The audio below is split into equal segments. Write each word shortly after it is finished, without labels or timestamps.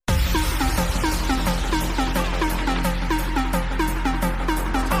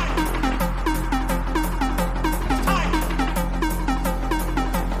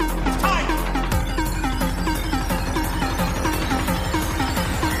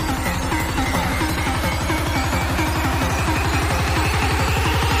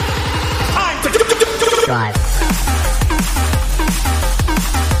5.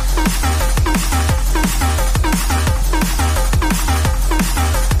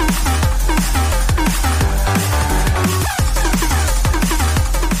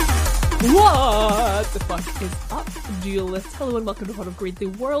 What the fuck is up, duelists? Hello and welcome to Pot of Greed, the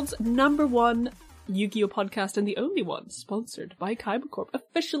world's #1 Yu-Gi-Oh podcast and the only one sponsored by Kaiba Corp.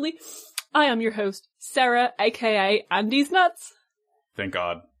 Officially, I am your host, Sarah, aka Andy's Nuts. Thank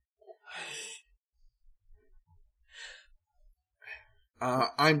God.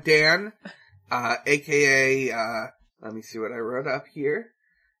 I'm Dan, aka, let me see what I wrote up here.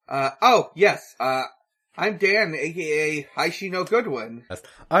 I'm Dan, aka Haishi no Goodwin.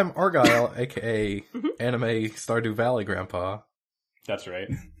 I'm Argyle, aka Anime Stardew Valley Grandpa. That's right.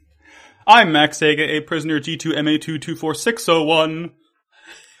 I'm Max, aka Prisoner G2MA224601.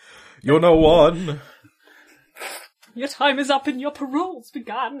 You're no one. Your time is up and your parole's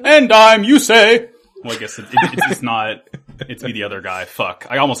begun. And I'm Yusei. Well, I guess it's not. It's me, the other guy. Fuck.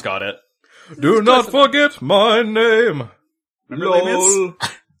 I almost got it. Do not forget my name. Remember Les Mis?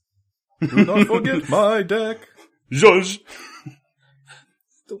 Do not forget my deck. Zhuzh.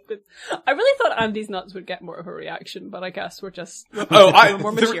 Stupid. I really thought Andy's Nuts would get more of a reaction, but I guess we're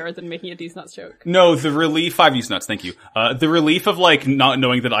more mature than making a D's Nuts joke. No, the relief. 5 nuts. Thank you. The relief of like not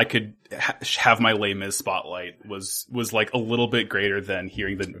knowing that I could have my Les Mis spotlight was like a little bit greater than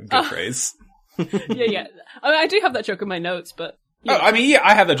hearing the good phrase. Yeah. I mean, I do have that joke in my notes, but Oh, I mean, yeah,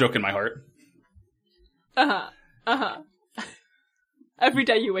 I have that joke in my heart. Every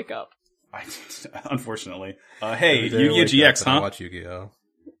day you wake up. Unfortunately. Hey, Every day I Yu-Gi-Oh! wake up GX, and I huh? watch Yu-Gi-Oh!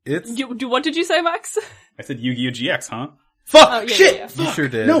 It's... What did you say, Max? I said Yu-Gi-Oh! GX, huh? Fuck! Oh, yeah, Shit! yeah. You sure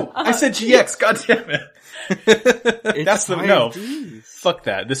did. No, I said GX, god damn it. That's the, no. Fuck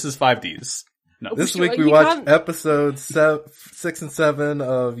that. This is 5Ds. No. This You week we can't- watched episodes 6 and 7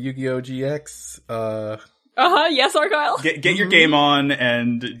 of Yu-Gi-Oh! GX. Yes, Argyle. Get your game on,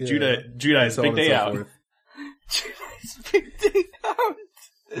 and Judai's so big on and day so out. forth.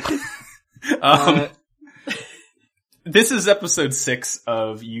 This is episode 6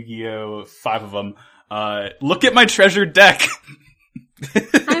 of Yu-Gi-Oh! 5 of them. Look at my treasured deck.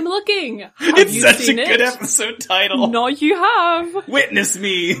 I'm looking. Have It's you such a seen good it? episode title. No, you have. Witness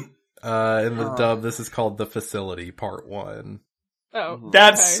me. In the dub, this is called The Facility, Part 1. Oh,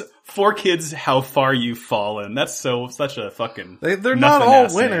 That's okay. 4 kids, how far you've fallen. That's such a fucking... They're not all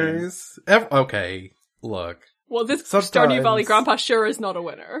nothing-ass winners. Okay, look. Well, this Sometimes- Stardew Valley Grandpa sure is not a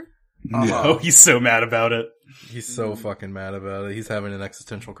winner. No, he's so mad about it. He's so fucking mad about it. He's having an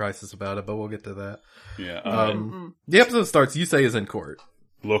existential crisis about it, but we'll get to that. Yeah. The episode starts, you say is in court.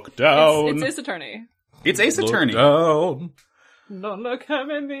 Look down. It's Ace Attorney. It's Ace Attorney. Look down. Don't look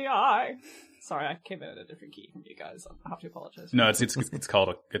him in the eye. Sorry, I came in at a different key from you guys. I have to apologize. No, it's called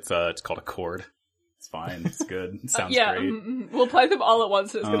a chord. It's fine. It's good. It sounds yeah, great. we'll play them all at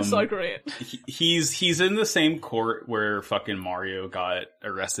once. It's gonna sound great. He's in the same court where fucking Mario got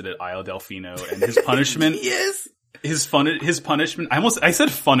arrested at Isle Delfino, and his punishment Yes. his punishment. I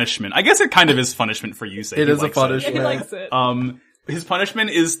said punishment. I guess it kind of is punishment for you. It is a punishment. He likes it. His punishment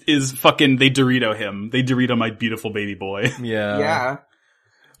is fucking they Dorito him. They Dorito my beautiful baby boy. Yeah. Yeah.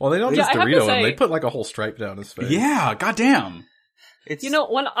 Well, they don't Yeah, just I have to Dorito him. say- They put like a whole stripe down his face. Yeah, goddamn. It's, You know,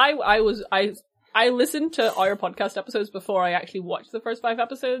 when I listened to our podcast episodes before I actually watched the first 5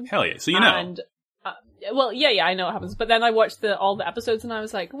 episodes. Hell yeah. So you know. And, well, yeah, I know what happens. But then I watched all the episodes and I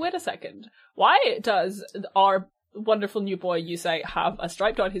was like, wait a second. Why does our wonderful new boy Yusei have a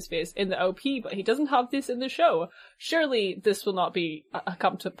stripe down his face in the OP, but he doesn't have this in the show? Surely this will not be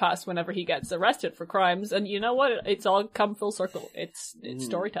come to pass whenever he gets arrested for crimes. And you know what? It's all come full circle. It's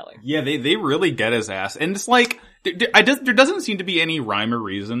storytelling. Yeah, they really get his ass. And it's like, there doesn't seem to be any rhyme or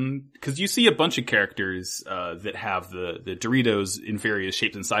reason, because you see a bunch of characters that have the Doritos in various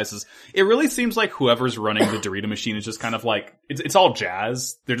shapes and sizes. It really seems like whoever's running the Dorito machine is just kind of like, it's all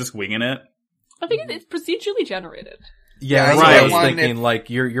jazz. They're just winging it. I think it's procedurally generated. Yeah, that's Right. what I was One thinking.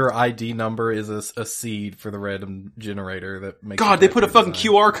 Like your ID number is a seed for the random generator that makes. God, the they put a character fucking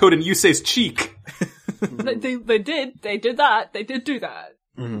design. QR code in Yusei's cheek. They did that. They did do that.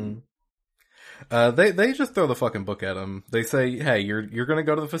 Mm-hmm. They just throw the fucking book at him. They say, "Hey, you're going to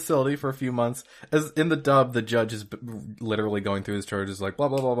go to the facility for a few months." As in the dub, the judge is literally going through his charges, like blah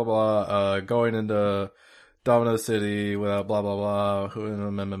blah blah blah blah, going into Domino City without blah blah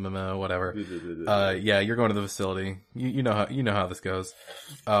blah, whatever. Yeah, you're going to the facility. You know how this goes.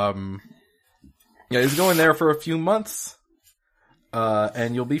 Yeah, he's going there for a few months,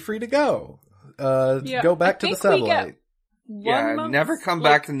 and you'll be free to go. Go back to the satellite. Yeah, never come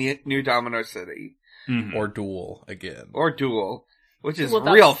back to New Domino City. Mhm. Or duel again. Or Duel. Which is Well,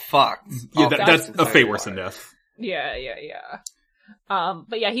 that's- real fucked. Yeah, Oh, that's a fate why. worse than death. Yeah.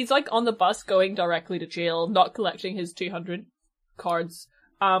 But yeah, he's like on the bus going directly to jail, not collecting his 200 cards.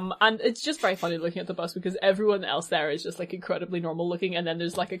 And it's just very funny looking at the bus because everyone else there is just like incredibly normal looking, and then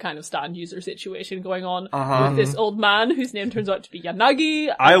there's like a kind of stand user situation going on with this old man whose name turns out to be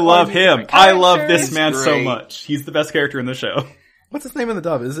Yanagi. I love him. I love this He's man so great. much. He's the best character in the show. What's his name in the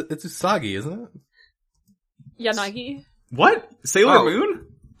dub? It's Usagi, isn't it? Yanagi. What? Sailor Oh. Moon?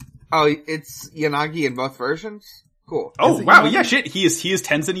 Oh, it's Yanagi in both versions? Cool. Oh, it wow. Yanagi? Yeah, shit. He is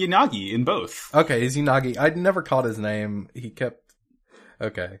Tenzin Yanagi in both. Okay, he's Unagi. I never caught his name. He kept.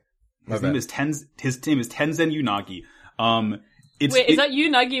 Okay. My His bad. name is Tenzin Unagi. It's Wait, is that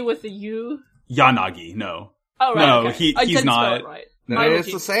Unagi with the U? Yanagi? No. Oh, right. No, okay. he's I didn't spell not. it right. No, My it's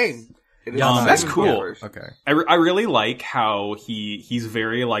apologies. the same. It is Yeah, the same that's in cool. both versions. Okay. I really like how he's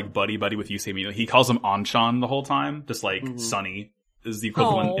very like buddy with Yusei. He calls him Anshan the whole time, just like Sunny is the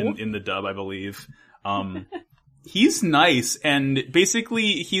equivalent Aw. in the dub, I believe. He's nice, and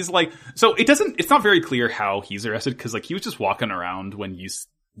basically he's like, so it's not very clear how he's arrested, because like he was just walking around when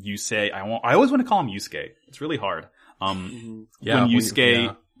Yusei, I always want to call him Yusuke. It's really hard. Yeah,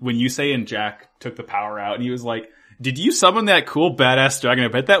 When Yusei and Jack took the power out, and he was like, "Did you summon that cool badass dragon? I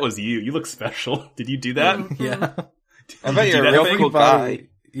bet that was you. You look special. Did you do that?" Yeah. I bet Did you you're do a that real thing? cool guy.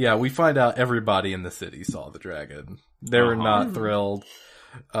 Yeah, we find out everybody in the city saw the dragon. They were not thrilled.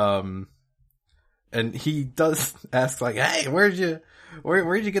 And he does ask like, "Hey, where'd you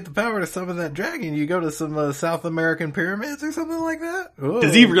get the power to summon that dragon? You go to some South American pyramids or something like that?" Whoa.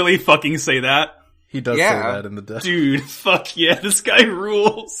 Does he really fucking say that? He does Yeah. say that in the dub. Dude, fuck yeah, this guy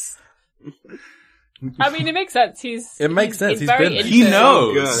rules. I mean, it makes sense. It makes sense. He's very been there. into, He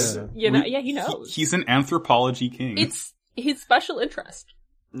knows. Good. You know, yeah, he knows. He's an anthropology king. It's his special interest.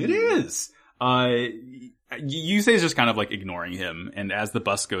 It is. Yusei's just kind of like ignoring him, and as the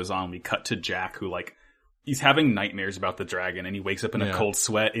bus goes on, we cut to Jack, who like, he's having nightmares about the dragon, and he wakes up in a cold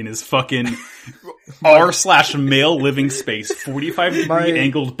sweat in his fucking r/male living space, 45-degree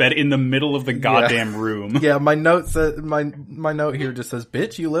angled bed in the middle of the goddamn room. Yeah, my note says my note here just says,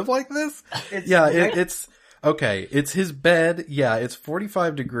 "Bitch, you live like this?" It's okay. It's his bed. Yeah, it's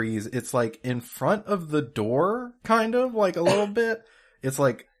 45 degrees. It's like in front of the door, kind of like a little bit. It's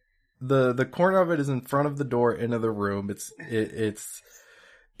like the corner of it is in front of the door into the room. It's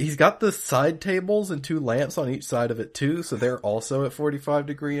he's got the side tables and 2 lamps on each side of it too, so they're also at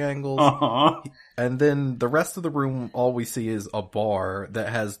 45-degree angles. Uh-huh. And then the rest of the room, all we see is a bar that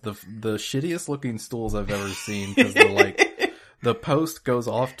has the shittiest looking stools I've ever seen, because the post goes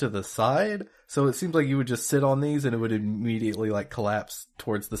off to the side, so it seems like you would just sit on these and it would immediately like collapse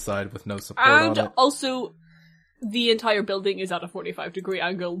towards the side with no support And on it. also, the entire building is at a 45-degree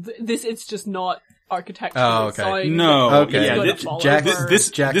angle. It's just not architecturally Oh, okay. sound. No, Okay. yeah, Gonna this, fall Jack's- over.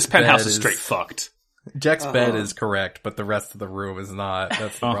 this Jack's penthouse bed is is- straight fucked. Jack's bed Uh-huh. is correct, but the rest of the room is not.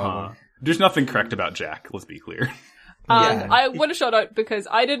 That's the problem. There's nothing correct about Jack, let's be clear. Yeah. I want to shout out because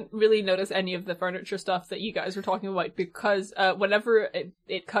I didn't really notice any of the furniture stuff that you guys were talking about, because whenever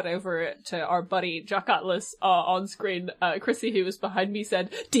it cut over to our buddy Jack Atlas on screen, Chrissy, who was behind me, said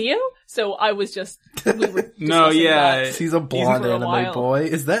Dio. So I was just we were No, discussing yeah. that. He's a blonde for a anime while. boy.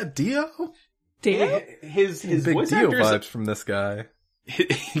 Is that Dio? Dio. His Big voice Dio actors, vibes from this guy.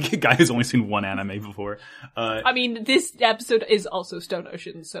 a guy who's only seen one anime before. I mean, this episode is also Stone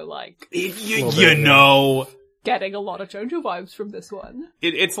Ocean, so like You know, getting a lot of JoJo vibes from this one.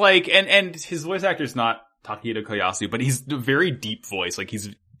 it's like, and his voice actor's not Takahito Koyasu, but he's a very deep voice. Like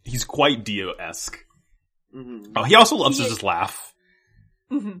he's quite Dio-esque. Mhm. Oh, he also loves to Yeah. just laugh,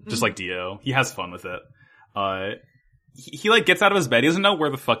 Mhm. just like Dio. He has fun with it. He like gets out of his bed. He doesn't know where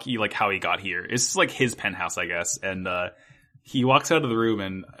the fuck how he got here. It's just like his penthouse, I guess. And he walks out of the room,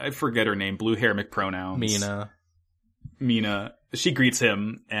 and I forget her name. Blue hair McPronouns. Mina. She greets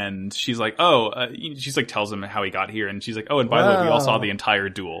him, and she's like, she's like tells him how he got here, and she's like, oh, and by the way, we all saw the entire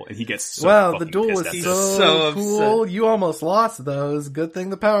duel, and he gets so Wow, the fucking duel pissed was at this. so So cool. upset. You almost lost those. Good thing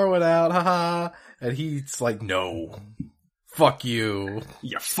the power went out. Haha. And he's like, "No, fuck you."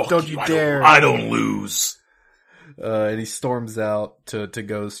 Yeah, fuck Don't you, you dare. I don't lose. And he storms out to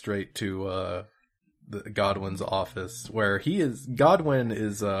go straight to the Godwin's office, where Godwin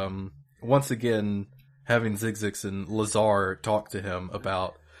is once again having Zigzix and Lazar talk to him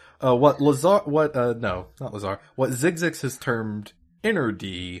about what Zigzix has termed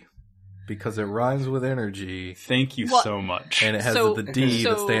energy, because it rhymes with energy Thank you What? so much. and it has So- the D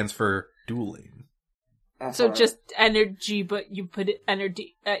that so- stands for dueling. So Uh-huh. just energy, but you put it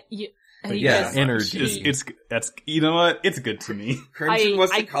energy. Yeah, energy. That's you know what? It's good to me. Crimson was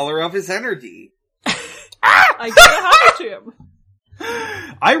I- the color of his energy. I gotta have it to him.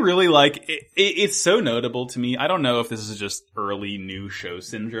 I really like it. It's so notable to me. I don't know if this is just early new show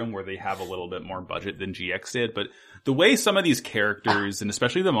syndrome where they have a little bit more budget than GX did, but the way some of these characters, and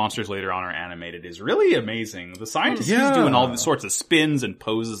especially the monsters later on, are animated is really amazing. The scientist is doing all these sorts of spins and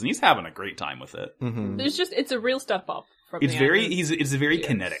poses, and he's having a great time with it. Mm-hmm. It's a real step up. From It's the very, others. it's very GX.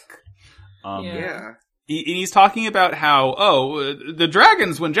 kinetic. Yeah. He's talking about how, the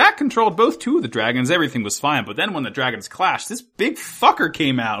dragons, when Jack controlled two of the dragons, everything was fine. But then when the dragons clashed, this big fucker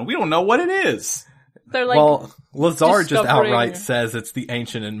came out, and we don't know what it is. They're like, well, Lazar just discovering- outright says it's the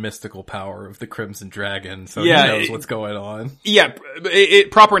ancient and mystical power of the Crimson Dragon, so Yeah, he knows what's going on. Yeah,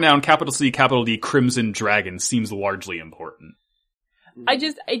 proper noun, capital C, capital D, Crimson Dragon seems largely important. I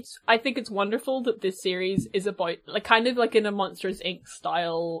think it's wonderful that this series is about, like, kind of like in a Monsters, Inc.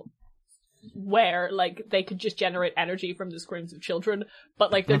 style, where, like, they could just generate energy from the screams of children,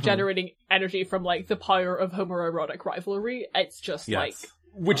 but, like, they're generating energy from, like, the power of homoerotic rivalry. It's just, like,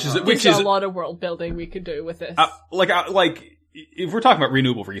 Which is there's a lot of world building we could do with this. like, if we're talking about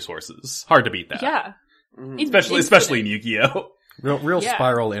renewable resources, hard to beat that. Yeah. Especially in Yu-Gi-Oh! Real Yeah.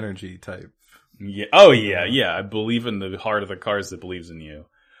 spiral energy type. Yeah. Oh yeah. I believe in the heart of the cards that believes in you.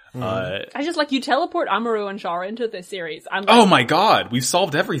 I just, like, you teleport Amaru and Shara into this series, and, like, Oh my god, we've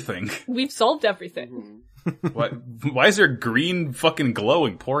solved everything. we've solved everything. Why is there green fucking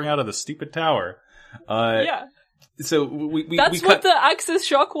glowing pouring out of the stupid tower? Yeah. So we That's we what cut. the Axis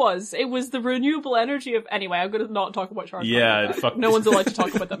shock was. It was the renewable energy of... Anyway, I'm gonna not talk about Shara. Yeah, fuck. No one's allowed to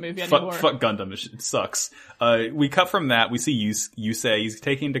talk about that movie anymore. Fuck Gundam. It sucks. We cut from that. We see Yusei. He's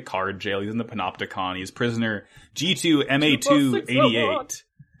taken to card jail. He's in the Panopticon. He's prisoner G2MA288.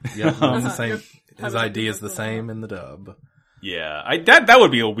 Yeah, it's the same. His ID is the same in the dub. Yeah, that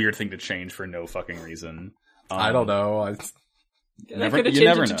would be a weird thing to change for no fucking reason. I don't know. They Never- could have you changed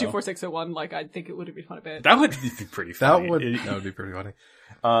never it to know. 24601, like, I think it would have been fun a bit. That would be pretty funny. That would be pretty funny.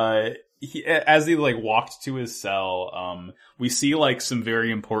 As he like walked to his cell, we see like some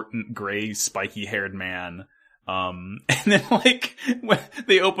very important gray spiky haired man. And then like when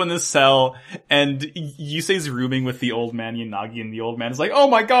they open the cell and Yusei's rooming with the old man Yanagi, and the old man is like, "Oh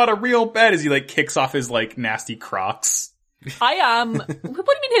my god, a real bed!" as he like kicks off his like nasty Crocs. I am... What do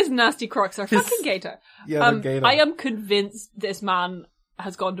you mean his nasty Crocs are? Fucking Gator. Yeah, they're Gator. I am convinced this man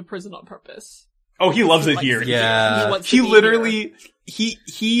has gone to prison on purpose. Oh, he loves it here. Yeah. He wants to He be literally,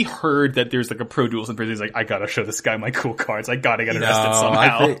 he heard that there's like a pro duels in prison. He's like, I gotta show this guy my cool cards. I gotta get arrested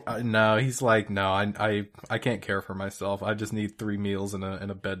somehow. No, he's like, no, I can't care for myself. I just need 3 meals and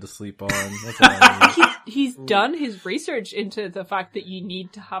a bed to sleep on. That's all I need. He's done his research into the fact that you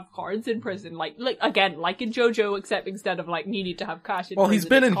need to have cards in prison. Like again, like in JoJo, except instead of like, you need to have cash in Well, prison. he's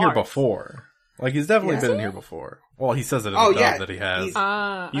been it's in here cards. before. Like, he's definitely Yeah. been in here before. Well, he says it in Oh, the dub yeah. that he has.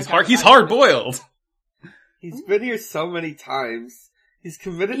 He's okay. hard. He's hard boiled. He's been here so many times. He's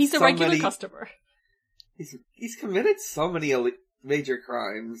committed He's a so regular many... customer. He's committed so many major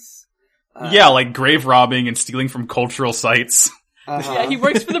crimes. Yeah, like grave robbing and stealing from cultural sites. Yeah, he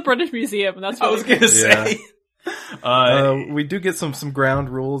works for the British Museum, and that's what I was he- gonna say. We do get some ground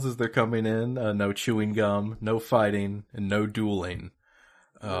rules as they're coming in. No chewing gum, no fighting, and no dueling.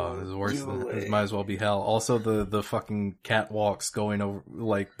 Oh, this is worse than this. Might as well be hell. Also, the fucking catwalks going over,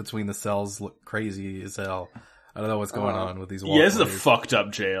 like, between the cells look crazy as hell. I don't know what's going on with these walkways. Yeah, this is a fucked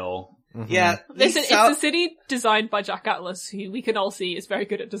up jail. Yeah. Listen, it's a city designed by Jack Atlas, who we can all see is very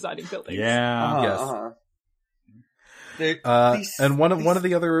good at designing buildings. Yeah. Yes. These- And one of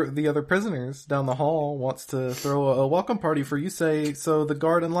the other prisoners down the hall wants to throw a welcome party for Yusei, so the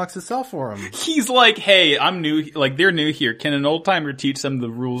guard unlocks his cell for him. He's like, hey, I'm new, like, they're new here. Can an old timer teach them the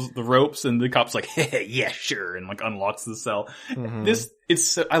rules, the ropes? And the cop's like, hey, yeah, sure. And like unlocks the cell. This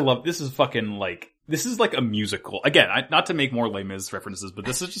is fucking like, this is like a musical. Again, not to make more Les Mis references, but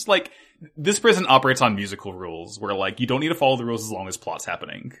this is just like, this prison operates on musical rules where like, you don't need to follow the rules as long as plot's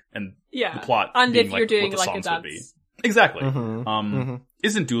happening. And Yeah. the plot And being if like you're doing what the like a songs would be. dance. Exactly.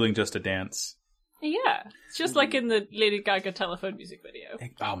 Isn't dueling just a dance? Yeah. It's just like in the Lady Gaga telephone music video.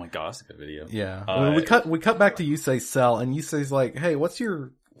 Oh my god, that's a good video. Yeah. we cut back to Yusei's cell, and Yusei's like, "Hey, what's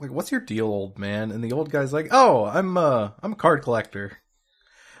your deal, old man?" And the old guy's like, "Oh, I'm a card collector."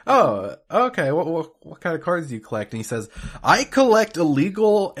 Oh, okay. What kind of cards do you collect? And he says, "I collect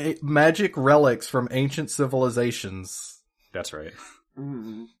illegal magic relics from ancient civilizations, That's right.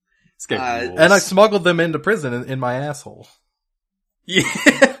 Mhm. This guy rules. and I smuggled them into prison in my asshole." Yeah.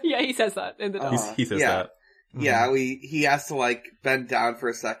 Yeah, he says that in the dub. He says yeah. that. Yeah, he has to like bend down for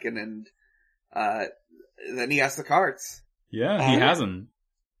a second and, then he has the cards. Yeah, he has them.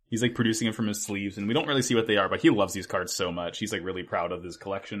 He's like producing them from his sleeves, and we don't really see what they are, but he loves these cards so much. He's like really proud of his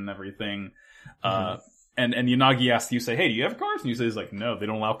collection and everything. And Yanagi asks Yusei, hey, do you have cards? And Yusei's like, no, they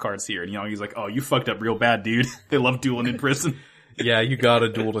don't allow cards here. And Yanagi's like, oh, you fucked up real bad, dude. They love dueling in prison. Yeah, you got a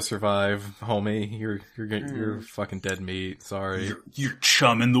duel to survive, homie. You're fucking dead meat. Sorry. You're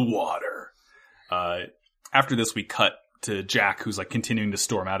chum in the water. After this, we cut to Jack, who's like continuing to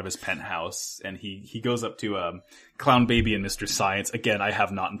storm out of his penthouse, and he goes up to Clown Baby and Mr. Science. Again, I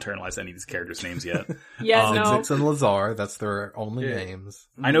have not internalized any of these characters' names yet. Yeah, no. Zix and Lazar, that's their only names.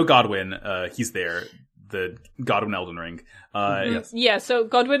 I know Godwin, he's there. The Godwin Elden Ring. Yes. Yeah, so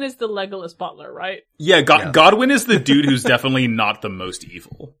Godwin is the Legolas butler, right? Yeah, Yeah. Godwin is the dude who's definitely not the most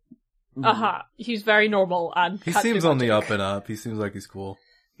evil. Uh-huh. He's very normal and He can't do seems on the magic. up and up. He seems like he's cool.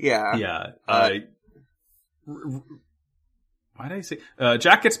 Yeah. Yeah. Why did I say?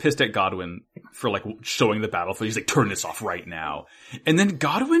 Jack gets pissed at Godwin for like showing the battlefield. He's like, turn this off right now. And then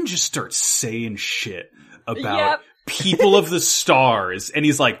Godwin just starts saying shit about Yep. people of the stars. And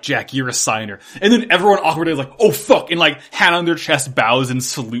he's like, Jack, you're a signer. And then everyone awkwardly is like, oh fuck. And like hand on their chest bows and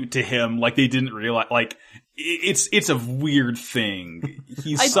salute to him. Like they didn't realize, like it's a weird thing.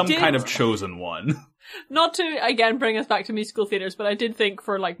 He's I some did- kind of chosen one. Not to, again, bring us back to musical theaters, but I did think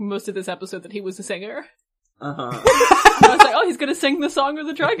for like most of this episode that he was a singer. Uh-huh. I was like, oh, he's gonna sing the Song of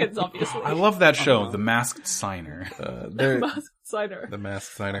the Dragons, obviously. I love that show, The Masked Signer. Masked Signer. The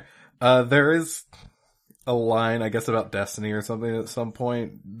Masked Signer. There is a line, I guess, about Destiny or something at some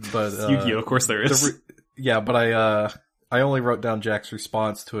point, but Yu-Gi-Oh, of course there is. but I only wrote down Jack's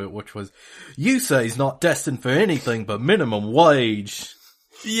response to it, which was, "You say he's not destined for anything but minimum wage."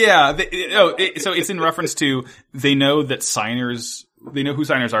 Yeah, so it's in reference to they know that signers, they know who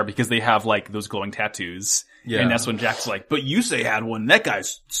signers are because they have like those glowing tattoos. Yeah. And that's when Jack's like, but Yusei had one, that guy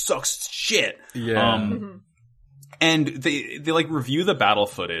sucks shit. Yeah. And they like review the battle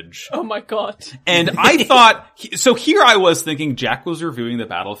footage. Oh my god. And I thought, so here I was thinking Jack was reviewing the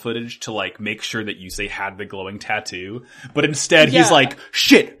battle footage to like make sure that Yusei had the glowing tattoo. But instead he's Yeah. like,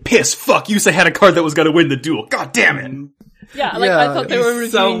 shit, piss, fuck, Yusei had a card that was gonna win the duel. God damn it. Yeah, like, Yeah, I thought they were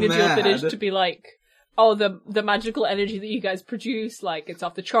he's so reviewing the dual mad. footage to be like, oh, the magical energy that you guys produce, like, it's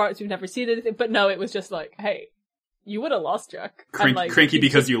off the charts, we've never seen anything. But no, it was just like, hey, you would have lost, Jack. And, like, Cranky he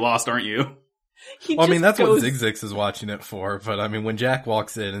because just- you lost, aren't you? he Well, I mean, just that's goes, what Zigzix is watching it for, but I mean, when Jack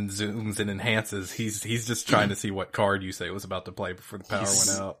walks in and zooms and enhances, he's just trying to see what card Yusei was about to play before the power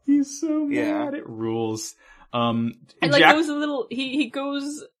went out. He's so Yeah. mad. It rules. And like Jack, goes a little, he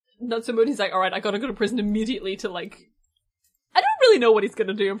goes nuts and he's like, alright, I gotta go to prison immediately to like, I don't really know what he's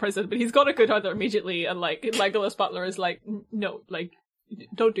gonna do in prison, but he's gotta go down there immediately, and like, Legolas Butler is like, no, like,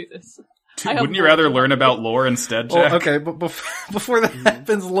 don't do this. I have wouldn't you more rather to learn do. about lore instead, Jack? Well, okay, but before that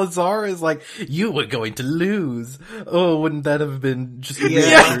happens, Lazar is like, "You were going to lose." Oh, wouldn't that have been just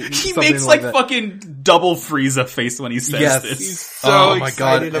Yeah, or he something makes like that? fucking double Frieza face when he says Yes. this. He's so Oh my god!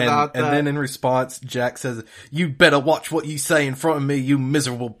 excited about that. And then in response, Jack says, "You better watch what you say in front of me, you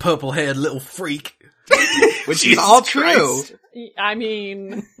miserable purple-haired little freak." Which is Jesus all true. Christ. I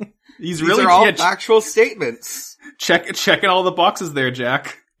mean, He's These really are all yeah, factual statements. checking all the boxes there,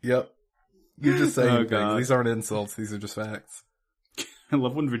 Jack. Yep. You're just saying Oh, things. God. These aren't insults. These are just facts. I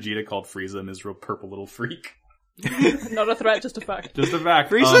love when Vegeta called Frieza a miserable purple little freak. not a threat, just a fact. Just a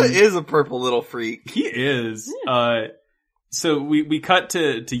fact. Frieza is a purple little freak. He is. So we cut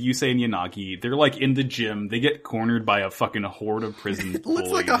to Yusei and Yanagi. They're like in the gym. They get cornered by a fucking horde of prison It looks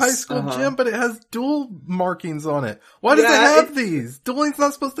bullies. like a high school Uh-huh. gym, but it has duel markings on it. Why does Yeah, it have these? Dueling's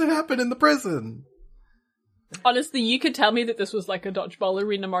not supposed to happen in the prison. Honestly, you could tell me that this was like a dodgeball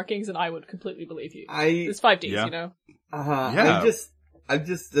arena markings and I would completely believe you. It's 5Ds, Yeah. you know? Yeah. I'm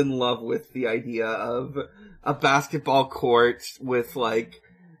just in love with the idea of a basketball court with like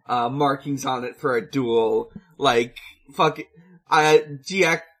markings on it for a duel. Like the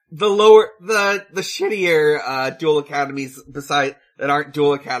shittier duel academies beside that aren't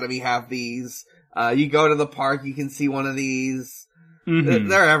duel academy have these. You go to the park, you can see one of these. Mhm.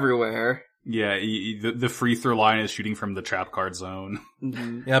 They're everywhere. Yeah, the free throw line is shooting from the trap card zone.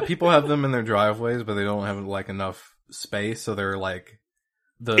 Mhm. Yeah, people have them in their driveways, but they don't have like enough space, so they're like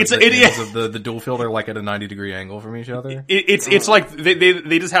the It's- the it- ends of the dual field are like at a 90-degree angle from each other. It's like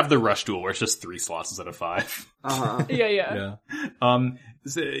they just have the rush duel where it's just 3 slots instead of 5. Uh-huh. Yeah. Yeah.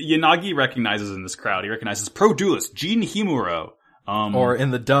 So Yanagi recognizes in this crowd. He recognizes pro duelist Jin Himuro. Or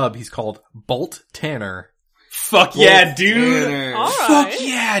in the dub, he's called Bolt Tanner. Fuck yeah, dude! Tanner. Alright. Fuck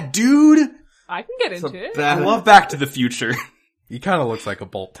yeah, dude! I can get It's a into it. I bad- love Back to the Future. He kind of looks like a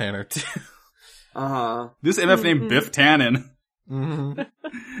Bolt Tanner too. Uh-huh. This MF named Biff Tannen. Mhm.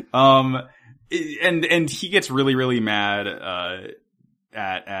 And he gets really, really mad,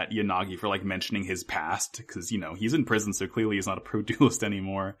 at Yanagi for like mentioning his past, cause, you know, he's in prison, so clearly he's not a pro duelist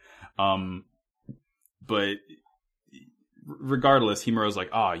anymore. but regardless, Himuro's like,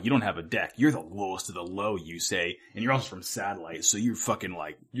 you don't have a deck. You're the lowest of the low, you say. And you're also from Satellite, so you're fucking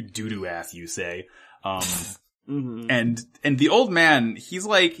like, you're doo-doo ass, you say. And the old man, he's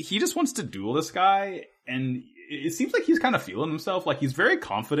like, he just wants to duel this guy, and it seems like he's kind of feeling himself, like he's very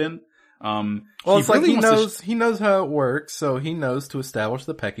confident. Well, it's like he knows how it works, so he knows to establish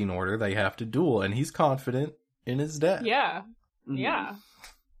the pecking order, they have to duel, and he's confident in his deck. Yeah.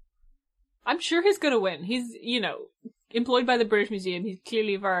 I'm sure he's gonna win. He's, employed by the British Museum. He's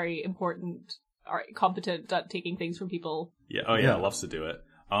clearly very important, or competent at taking things from people. Yeah, loves to do it.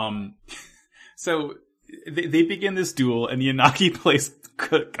 So they begin this duel, and Yanagi plays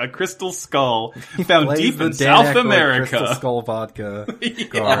a crystal skull found deep in South America. Crystal skull vodka.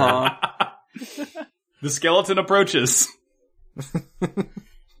 The skeleton approaches.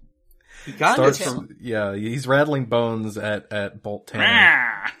 He's rattling bones at Bolt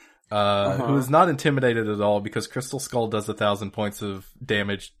Tanner. Who is not intimidated at all because Crystal Skull does 1,000 points of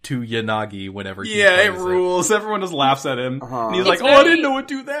damage to Yanagi whenever he plays it rules. Everyone just laughs at him. And he's like, I didn't know it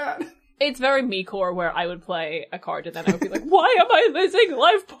do that. It's very me-core where I would play a card and then I would be like, why am I losing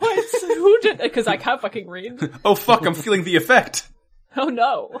life points? Who did? Because I can't fucking read. Oh fuck, I'm feeling the effect. Oh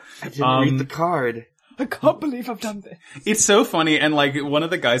no. I didn't read the card. I can't believe I've done this. It's so funny, and like, one of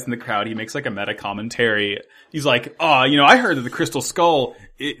the guys in the crowd, he makes like a meta commentary. He's like, I heard that the Crystal Skull,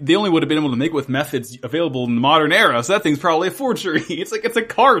 they only would have been able to make it with methods available in the modern era, so that thing's probably a forgery. It's like, it's a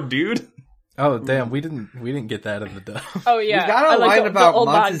card, dude. Oh damn, we didn't get that in the dub. Oh yeah. We got a line about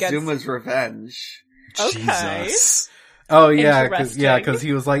Montezuma's revenge. Okay. Jesus. Oh yeah, because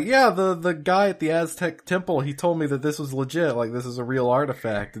he was like, the guy at the Aztec temple, he told me that this was legit, like this is a real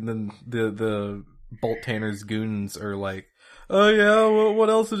artifact, and then the Bolt Tanner's goons are like, oh yeah, well, what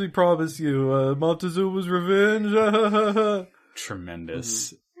else did he promise you? Montezuma's revenge?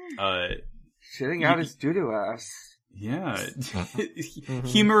 Tremendous. Shitting out his doo-doo ass. Yeah.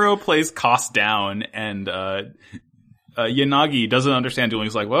 Himuro plays cost down, and Yanagi doesn't understand dueling.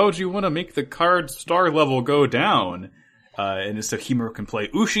 He's like, why would you want to make the card star level go down? And so Himuro can play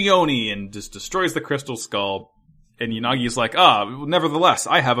Ushioni and just destroys the Crystal Skull. And Yanagi's like, nevertheless,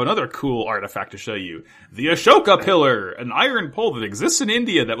 I have another cool artifact to show you. The Ashoka Pillar, an iron pole that exists in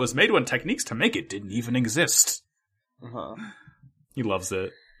India that was made when techniques to make it didn't even exist. He loves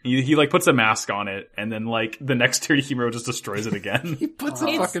it. He like puts a mask on it, and then like the next turn Himuro just destroys it again. He puts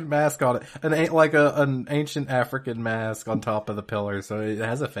a fucking mask on it. An ancient African mask on top of the pillar, so it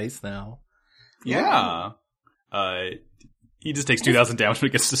has a face now. Yeah. He just takes 2,000 damage when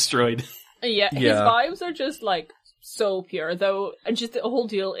it gets destroyed. Yeah, his vibes are just like so pure, though. And just the whole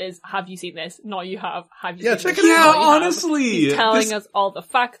deal is, have you seen this? No, you have. Have you seen this? Yeah, check it out, honestly. He's telling us all the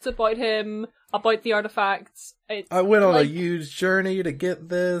facts about him, about the artifacts. I went on a huge journey to get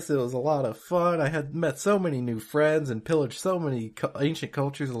this. It was a lot of fun. I had met so many new friends and pillaged so many ancient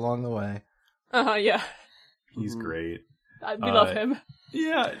cultures along the way. Yeah. He's great. We love him.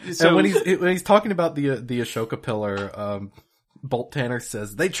 Yeah. So and when he's talking about the Ashoka Pillar, Bolt Tanner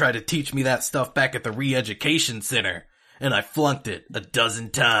says, they tried to teach me that stuff back at the Re-Education Center, and I flunked it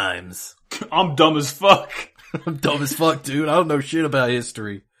 12 times. I'm dumb as fuck. I'm dumb as fuck, dude. I don't know shit about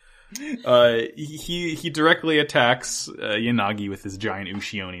history. He directly attacks Yanagi with his giant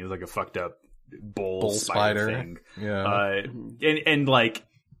Ushioni. It's like a fucked up bull spider thing. Yeah. And like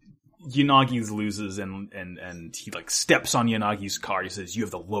Yanagi loses and he like steps on Yanagi's card. He says, you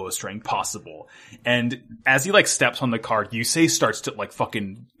have the lowest rank possible. And as he like steps on the card, Yusei starts to like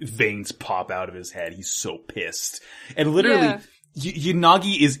fucking veins pop out of his head. He's so pissed. And literally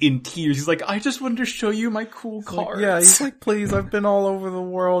Yanagi is in tears. He's like, I just wanted to show you my cool cards. Yeah, he's like, please, I've been all over the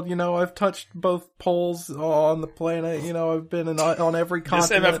world. You know, I've touched both poles on the planet. You know, I've been on every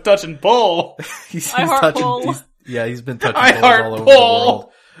continent. This MF touching pole. he's I heart pole. He's been touching I poles heart all over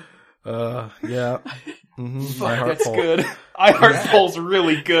pole. the world. Yeah. Mm-hmm. Fuck, that's good. I heart pole's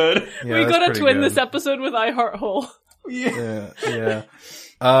really good. Yeah, we gotta twin good. this episode with I Heart Hole. Yeah.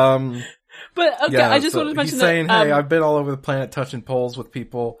 But okay, I just wanted to mention he's saying, that. hey, I've been all over the planet touching poles with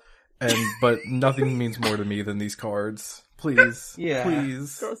people, but nothing means more to me than these cards. Please,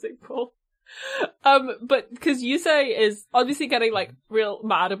 please. Crossing pole. But because Yusei is obviously getting like real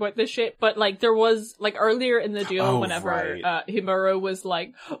mad about this shit, but like there was like earlier in the duel whenever Himuro was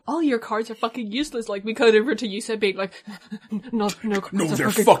like, all your cards are fucking useless, like we cut over to Yusei being like, no, they're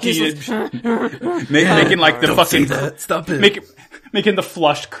fucking making like the fucking stop it. Making the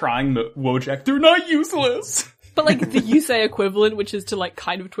flushed crying Wojak. They're not useless. But like the Yusei equivalent, which is to like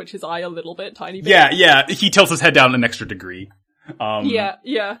kind of twitch his eye a little bit, tiny bit. Yeah. He tilts his head down an extra degree.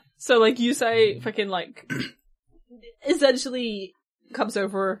 Yeah. So like Yusei fucking like essentially comes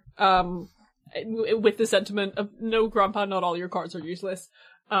over, with the sentiment of no, Grandpa, not all your cards are useless.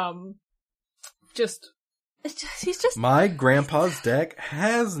 He's just My grandpa's deck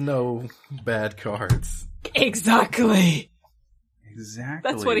has no bad cards. exactly.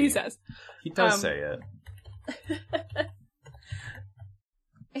 Exactly. That's what he says. He does say it.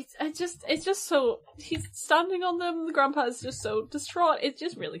 It's just so he's standing on them. The Grandpa is just so distraught. It's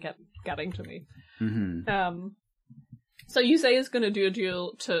just really getting to me. Mm-hmm. So Yusei is going to do a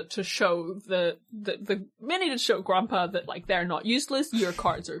duel to show the mini to show Grandpa that like they're not useless. Your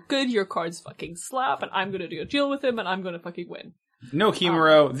cards are good. Your cards fucking slap, and I'm going to do a duel with him, and I'm going to fucking win. No,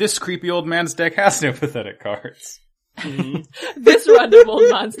 Himuro, this creepy old man's deck has no pathetic cards. This random old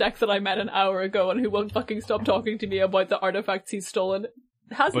man's deck that I met an hour ago and who won't fucking stop talking to me about the artifacts he's stolen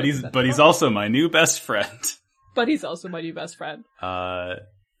has. But he's also my new best friend. But he's also my new best friend. And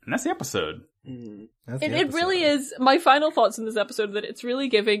that's the episode. It really is. My final thoughts in this episode that it's really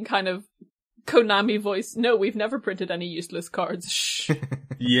giving kind of Konami voice. No, we've never printed any useless cards. Shh.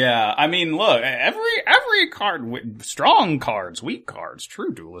 Yeah, I mean, look, every card, strong cards, weak cards,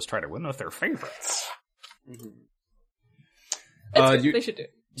 true duelists try to win with their favorites. They should do.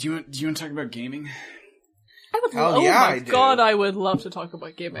 Do you want to talk about gaming? I would. Hell yeah, my I do. god, I would love to talk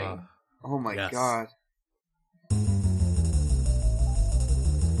about gaming. Oh my Yes. god.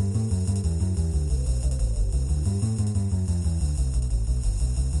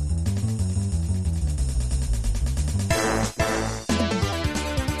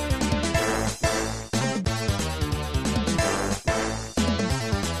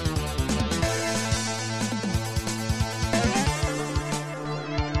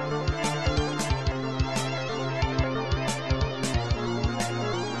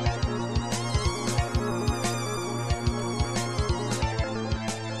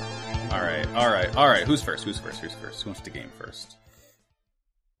 All right. Who's first? Who wants to game first?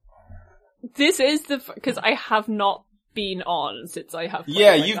 This is because I have not been on since I have. Played,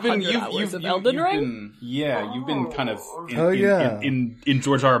 Yeah, like, you've been 100 hours of Elden Ring. You've been kind of in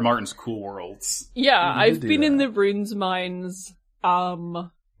George R. R. Martin's cool worlds. Yeah, I've do been that. in the runes mines.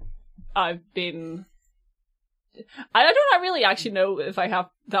 I've been. I don't really actually know if I have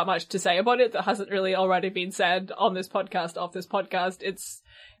that much to say about it that hasn't really already been said on this podcast, off this podcast. It's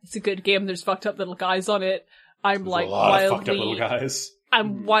a good game. There's fucked up little guys on it. I'm like a lot of fucked up little wildly, guys.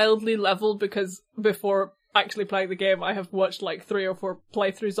 I'm wildly leveled because before actually playing the game, I have watched like 3 or 4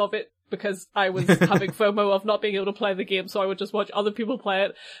 playthroughs of it because I was having FOMO of not being able to play the game, so I would just watch other people play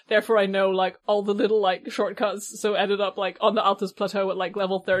it. Therefore, I know like all the little like shortcuts. So I ended up like on the Altus Plateau at like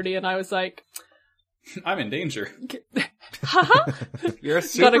level 30, and I was like, I'm in danger. haha. You're a Gotta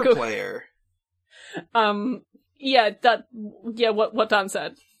super go. player. What Dan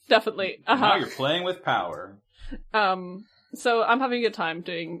said. Definitely. Now you're playing with power. So I'm having a good time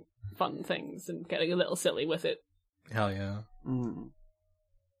doing fun things and getting a little silly with it. Hell yeah.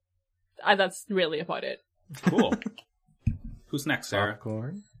 That's really about it. Cool. Who's next, Sarah?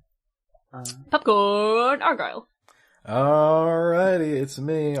 Popcorn. Popcorn Argyle. Alrighty, it's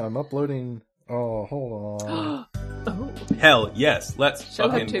me. I'm uploading. Oh, hold on. Oh, Hell yes. Let's Show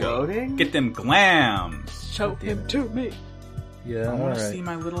him fucking to me. Loading? get them glams. show him to me. Yeah, I want to see alright.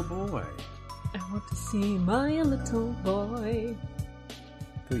 my little boy. I want to see my little boy.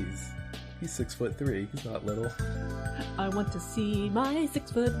 Please. He's 6'3". He's not little. I want to see my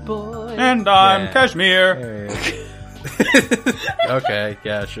 6-foot boy. And I'm Yeah. Kashmir. There he is. Okay,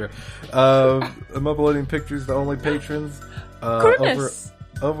 yeah, sure. I'm uploading pictures to only patrons. Goodness.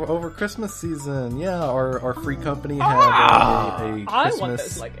 Over Christmas season, yeah, our free company had a I want those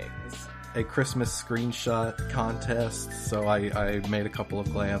Christmas leggings. a Christmas screenshot contest. So I made a couple of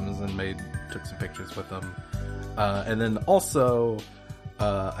glams and took some pictures with them, and then also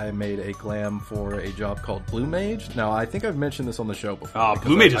I made a glam for a job called Blue Mage. Now I think I've mentioned this on the show before. Oh, because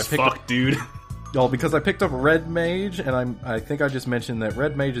Blue Mage I is picked up- fucked, dude. Well, because I picked up Red Mage, and I think I just mentioned that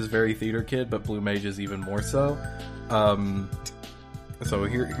Red Mage is very theater kid, but Blue Mage is even more so. So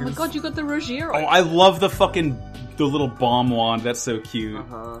here's... Oh my god, you got the Rogier. Oh, I love the little bomb wand. That's so cute.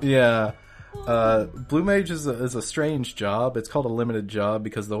 Yeah. Blue Mage is a strange job. It's called a limited job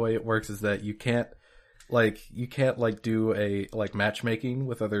because the way it works is that you can't do a matchmaking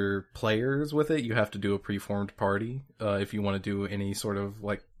with other players with it. You have to do a preformed party if you want to do any sort of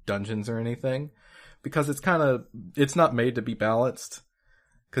like dungeons or anything, because it's not made to be balanced,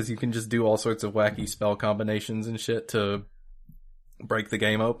 because you can just do all sorts of wacky spell combinations and shit to break the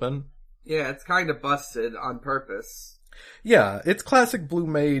game open. Yeah, it's kind of busted on purpose. Yeah, it's classic Blue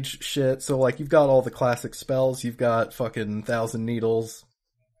Mage shit. So like you've got all the classic spells. You've got fucking Thousand Needles,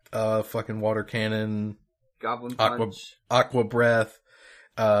 fucking Water Cannon, Goblin Punch. Aqua Breath.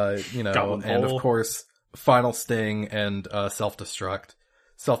 Goblin and Hole. of course, Final Sting and Self-Destruct.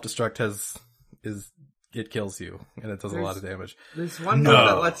 Self-Destruct it kills you, and it does a lot of damage. There's one No. move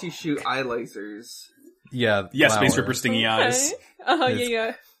that lets you shoot eye lasers. Yeah, Yes, flower. Space Ripper Stingy Eyes.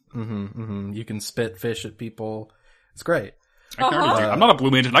 Yeah. You can spit fish at people. It's great. I can already do that. I'm not a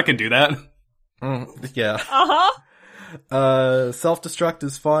Blue Mage and I can do that. Yeah. Self-Destruct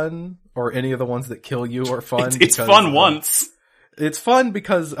is fun, or any of the ones that kill you are fun. It's because, fun once. It's fun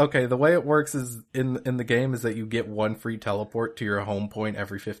because, okay, the way it works is in the game is that you get one free teleport to your home point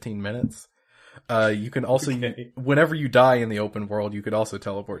every 15 minutes. You can also, whenever you die in the open world, you could also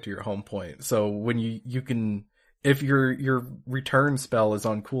teleport to your home point. So when you can, if your return spell is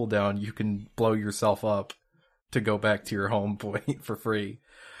on cooldown, you can blow yourself up to go back to your home point for free.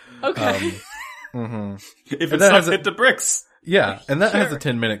 Okay. If that it's not has hit the bricks. Yeah, and that has Sure. a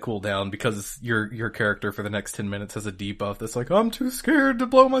 10-minute cooldown because your character for the next 10 minutes has a debuff that's like, I'm too scared to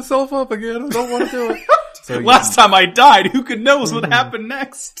blow myself up again. I don't want to do it. So Last time I died, who could knows what happened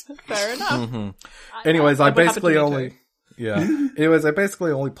next? Fair enough. Anyways, That I would happen basically to me only... too. Yeah. Anyways, I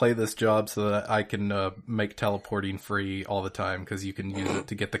basically only play this job so that I can make teleporting free all the time because you can use it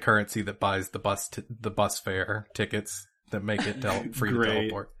to get the currency that buys the bus fare tickets that make it free to Great.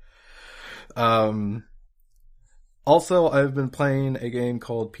 teleport. Also, I've been playing a game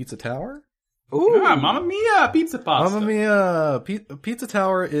called Pizza Tower. Ooh, Ah, Mamma Mia, pizza pasta. Mamma Mia! Pizza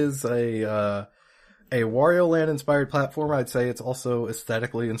Tower is a Wario Land inspired platformer. I'd say it's also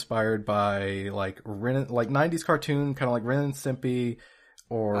aesthetically inspired by like 90s cartoon, kind of like Ren and Stimpy,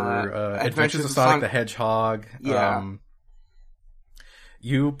 or Adventures of Sonic the Hedgehog. Yeah.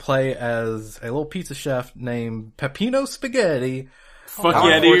 You play as a little pizza chef named Peppino Spaghetti, Fuck how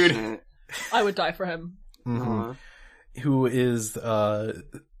yeah, dude. unfortunate. I would die for him. who is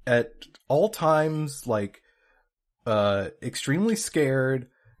at all times like extremely scared,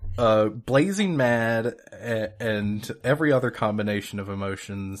 blazing mad, and every other combination of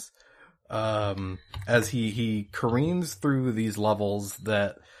emotions as he careens through these levels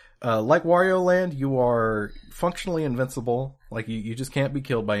that like Wario Land, you are functionally invincible. Like you just can't be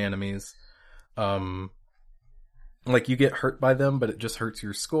killed by enemies. Like you get hurt by them, but it just hurts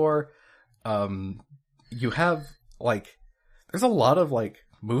your score. You have like there's a lot of like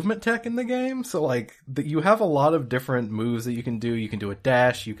movement tech in the game, so like you have a lot of different moves that you can do. You can do a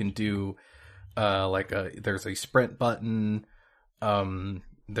dash, you can do there's a sprint button,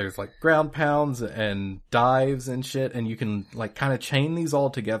 there's like ground pounds and dives and shit, and you can like kind of chain these all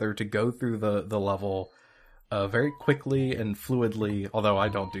together to go through the level very quickly and fluidly, although I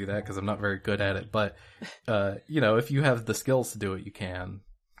don't do that because I'm not very good at it, but if you have the skills to do it, you can.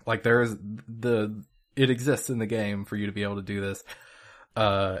 Like it exists in the game for you to be able to do this.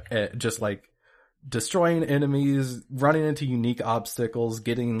 Just like destroying enemies, running into unique obstacles,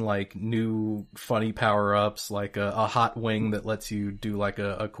 getting like new funny power-ups, like a hot wing that lets you do like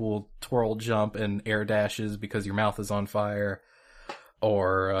a cool twirl jump and air dashes because your mouth is on fire,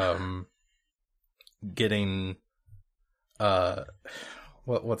 or getting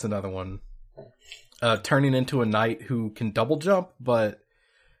what's another one? Turning into a knight who can double jump, but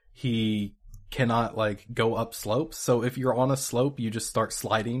he cannot like go up slopes. So if you're on a slope, you just start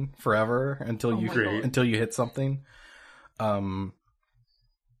sliding forever until you hit something.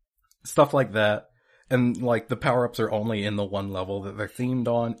 Stuff like that. And like the power-ups are only in the one level that they're themed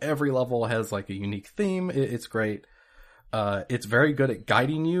on. Every level has like a unique theme. It's great. It's very good at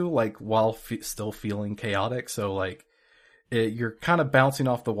guiding you, like while still feeling chaotic. So like you're kind of bouncing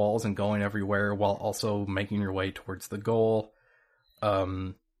off the walls and going everywhere while also making your way towards the goal.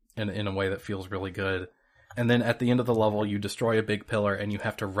 In a way that feels really good. And then at the end of the level, you destroy a big pillar and you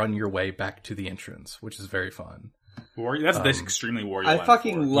have to run your way back to the entrance, which is very fun. That's extremely Wario I Land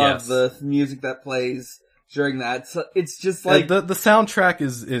fucking 4. love Yes. the music that plays during that. It's just like The soundtrack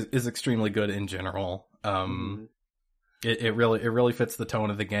is extremely good in general. It really fits the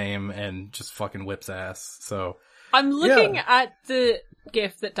tone of the game and just fucking whips ass. So I'm looking at the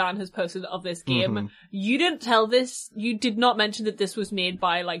GIF that Dan has posted of this game. You didn't tell this. You did not mention that this was made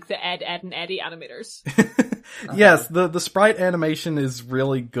by like the Ed, and Eddie animators. yes, the sprite animation is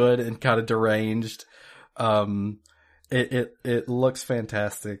really good and kind of deranged. It looks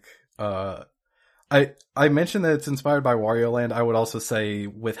fantastic. I mentioned that it's inspired by Wario Land. I would also say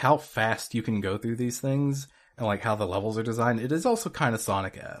with how fast you can go through these things and like how the levels are designed, it is also kind of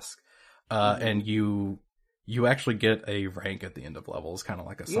Sonic-esque. And you actually get a rank at the end of levels, kind of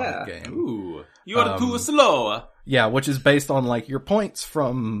like a Sonic game. Ooh, you are too slow. Yeah, which is based on like your points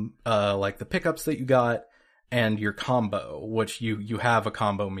from like the pickups that you got and your combo, which you have a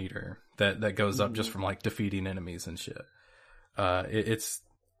combo meter that goes up just from like defeating enemies and shit. It's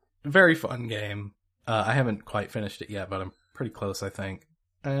very fun game. I haven't quite finished it yet, but I'm pretty close, I think.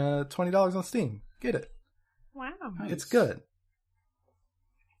 $20 on Steam. Get it. Wow. Nice. It's good.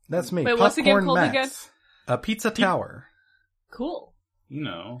 That's me. Wait, what's the game Popcorn called Max. Pizza Tower. Cool. You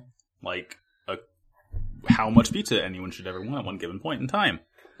know, like how much pizza anyone should ever want at one given point in time.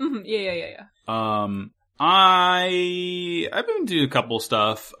 Mm-hmm. Yeah. I've been doing a couple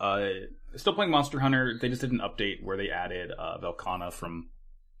stuff. Still playing Monster Hunter. They just did an update where they added Velkhana from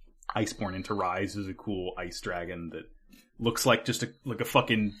Iceborne into Rise. Is a cool ice dragon that looks like just a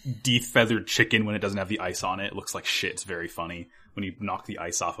fucking de-feathered chicken when it doesn't have the ice on it. It looks like shit. It's very funny when you knock the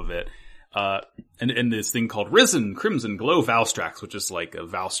ice off of it. And this thing called Risen Crimson Glow Valstrax, which is like a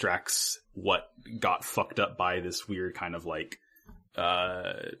Valstrax what got fucked up by this weird kind of like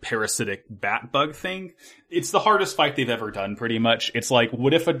parasitic bat bug thing. It's the hardest fight they've ever done, pretty much. It's like,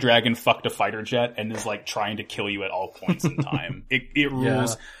 what if a dragon fucked a fighter jet and is like trying to kill you at all points in time? It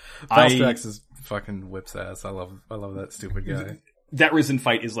rules. Valstrax is fucking whips ass. I love that stupid guy. That Risen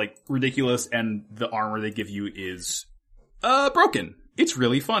fight is like ridiculous, and the armor they give you is broken. It's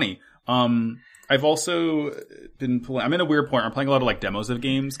really funny. I've also been playing, I'm in a weird point. I'm playing a lot of like demos of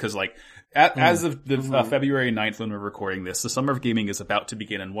games because like as of the February 9th when we're recording this, the summer of gaming is about to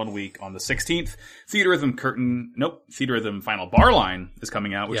begin in 1 week. On the 16th, Theater Rhythm Final Bar Line is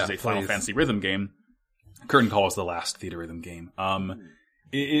coming out, which is a Final Fantasy Rhythm game. Curtain Call is the last Theater Rhythm game.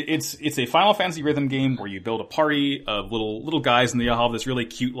 It's a Final Fantasy Rhythm game where you build a party of little guys, and they all have this really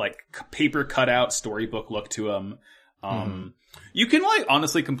cute like paper cutout storybook look to them. You can like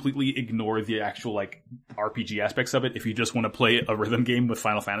honestly completely ignore the actual like RPG aspects of it if you just want to play a rhythm game with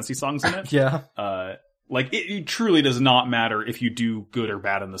Final Fantasy songs in it. Yeah. Like it truly does not matter if you do good or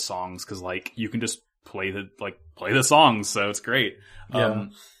bad in the songs, because like you can just play the songs, so it's great. Yeah.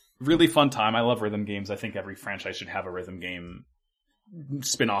 Really fun time. I love rhythm games. I think every franchise should have a rhythm game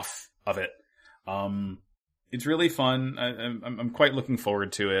spin-off of it. It's really fun. I'm quite looking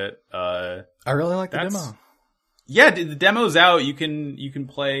forward to it. I really like the demo. Yeah, the demo's out. You can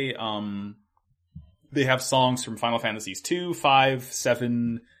play, they have songs from Final Fantasies 2, 5,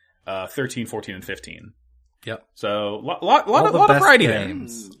 7, 13, 14, and 15. Yep. So, lot of variety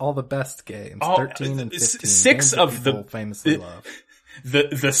games. there. All the best games. 13 and 15. Six of the famously love.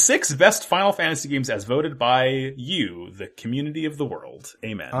 The 6 best Final Fantasy games as voted by you, the community of the world.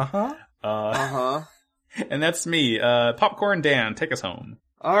 Amen. And that's me. Popcorn Dan, take us home.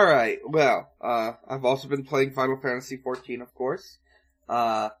 Alright, well, I've also been playing Final Fantasy XIV, of course.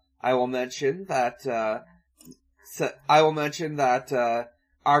 I will mention that,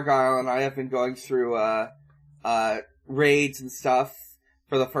 Argyle and I have been going through, raids and stuff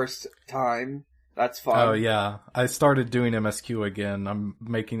for the first time. That's fun. Oh yeah. I started doing MSQ again. I'm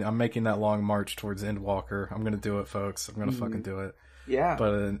making that long march towards Endwalker. I'm gonna do it, folks. I'm gonna fucking do it. Yeah.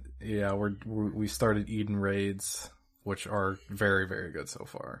 But, we started Eden raids, which are very, very good so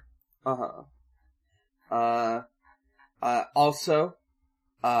far. Also,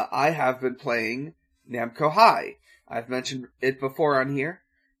 I have been playing Namco High. I've mentioned it before on here.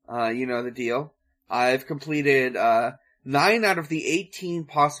 You know the deal. I've completed, 9 out of the 18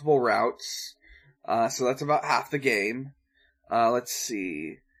 possible routes. So that's about half the game. Let's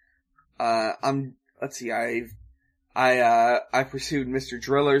see. I pursued Mr.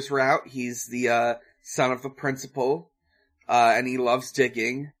 Driller's route. He's the, son of the principal. And he loves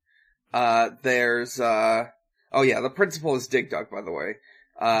digging. The principal is Dig Dug, by the way.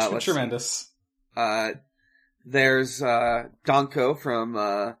 Tremendous. There's, Donko from,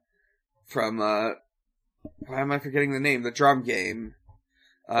 why am I forgetting the name? The drum game.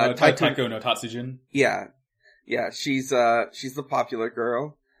 Taiko no Tatsujin. Yeah. Yeah, she's the popular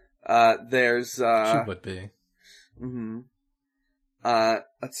girl. There's, she would be.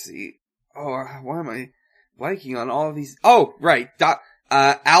 Let's see. Oh, why am I blanking on all of these? Oh, right.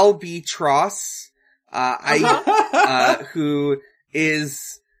 Albatross, who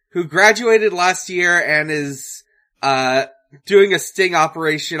graduated last year and is, doing a sting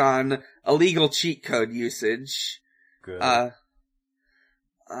operation on illegal cheat code usage. Good.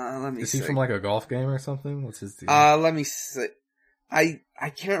 Let me Is see. he from like a golf game or something? What's his deal? Let me see. I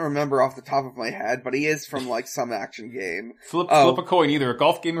can't remember off the top of my head, but he is from like some action game. Flip a coin, either a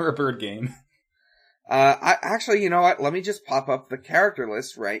golf game or a bird game. Actually, you know what? Let me just pop up the character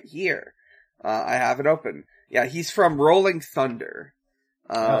list right here. I have it open. Yeah, he's from Rolling Thunder.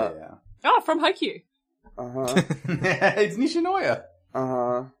 Oh, yeah. Oh, from Haikyuu. It's Nishinoya.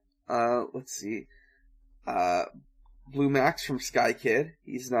 Let's see. Blue Max from Sky Kid.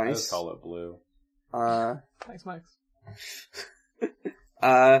 He's nice. I just call it Blue. Thanks, Max.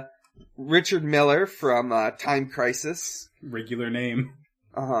 Richard Miller from, Time Crisis. Regular name.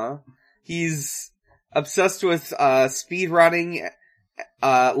 He's obsessed with speedrunning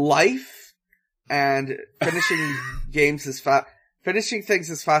life and finishing finishing things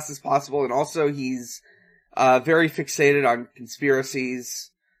as fast as possible, and also he's very fixated on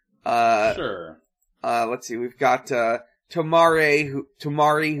conspiracies. Sure. Let's see, we've got Tomari,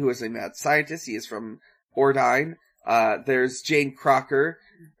 who is a mad scientist. He is from Ordine. There's Jane Crocker,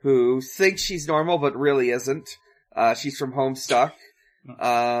 who thinks she's normal but really isn't. She's from Homestuck.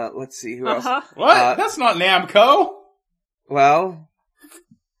 Let's see, who else? What? That's not Namco! Well,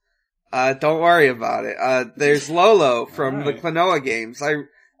 don't worry about it. There's Lolo from the Klonoa games.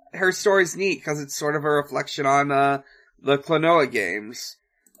 Her story's neat because it's sort of a reflection on the Klonoa games.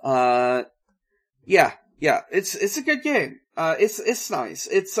 Yeah, it's a good game. It's nice.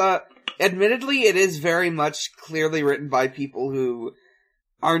 It's admittedly, it is very much clearly written by people who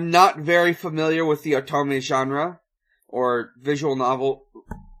are not very familiar with the otome genre or visual novel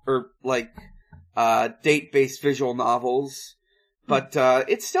or like date-based visual novels. But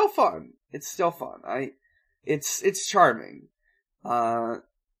it's still fun. It's still fun. It's charming.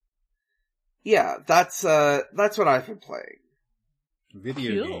 Yeah, that's what I've been playing.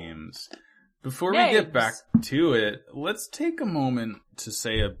 Video Cool. games. Before we get back to it, let's take a moment to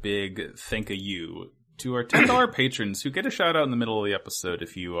say a big thank you to our $10 patrons who get a shout out in the middle of the episode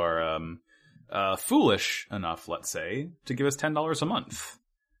if you are foolish enough, let's say, to give us $10 a month.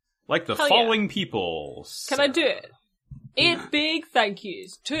 Like the Hell following people. Can I do it? 8 big thank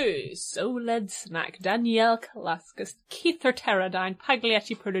yous to Soled Snack, Danielle Kalaskas, Keith Pterodine,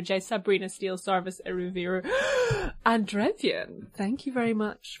 Paglietti Protege, Sabrina Steel, Sarvis Eruviru, and Drevian. Thank you very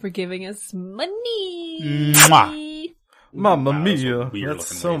much for giving us money. Mwah. Mamma Wow, that's a mia, weird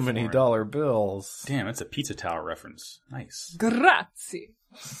that's looking so way many for it. dollar bills. Damn, it's a Pizza Tower reference. Nice. Grazie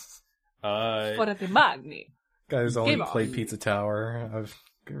Uh, for the money. Guys only Game play on. Pizza Tower. I've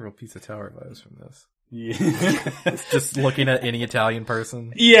got real Pizza Tower vibes from this. yeah. Just looking at any Italian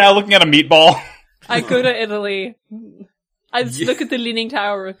person. Yeah, looking at a meatball. I go to Italy. I just look at the Leaning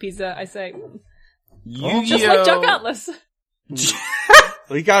Tower of Pisa. I say, just like Jack Atlas.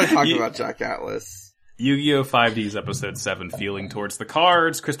 We gotta talk about Jack Atlas. Yu-Gi-Oh! 5D's episode 7, Feeling Towards the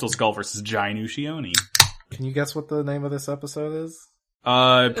Cards, Crystal Skull versus Giant Ushioni. Can you guess what the name of this episode is?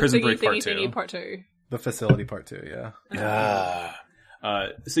 Prison Thingy, Break Part thingy, 2. thingy, Part 2. The Facility Part 2, yeah. Yeah.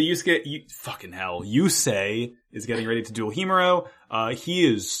 So Yusei is getting ready to duel Himuro. He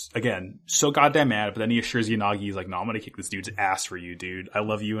is, again, so goddamn mad, but then he assures Yanagi, he's like, no, I'm gonna kick this dude's ass for you, dude. I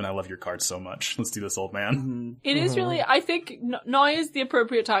love you and I love your cards so much. Let's do this, old man. It is really, I think now is the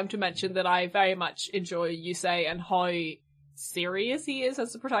appropriate time to mention that I very much enjoy Yusei and how serious he is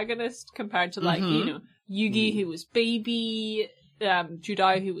as a protagonist compared to like, you know, Yugi who was baby,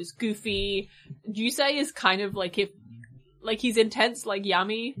 Judai who was goofy. Yusei is kind of like he's intense like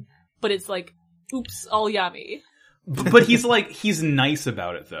Yami, but it's like, oops, all Yami. But he's nice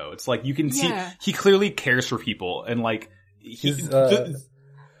about it though. It's like, you can see, he clearly cares for people and like, He's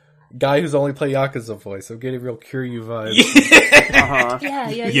guy who's only play Yakuza voice. I'm getting real Kiryu vibes. Yeah.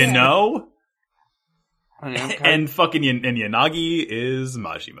 you know? Okay. And fucking and Yanagi is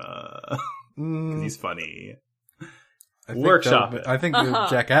Majima. 'Cause he's funny. Workshop it. I think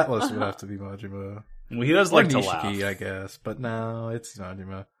Jack Atlas would have to be Majima. Well, he does Or like to Nishiki, laugh. I guess. But no, it's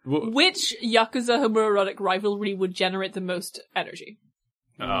Majima. Which Yakuza homoerotic rivalry would generate the most energy?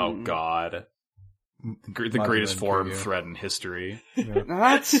 Oh god. The Majima greatest and forum Kiryu. thread in history.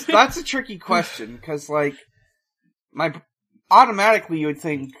 Now that's a tricky question, because like, automatically you would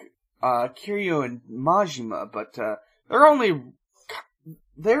think, Kiryu and Majima, but,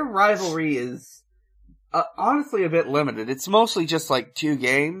 their rivalry is, honestly a bit limited. It's mostly just like 2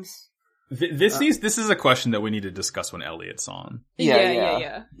 games. This is a question that we need to discuss when Elliot's on.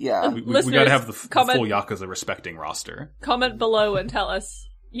 Yeah. We Listeners, gotta have the full comment- Yakuza respecting roster. Comment below and tell us,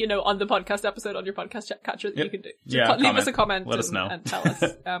 you know, on the podcast episode on your podcast catcher that you can do. Just Yeah, leave us a comment. Let us know. And tell us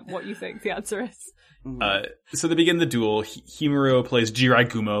what you think the answer is. So they begin the duel. Himuro plays Jirai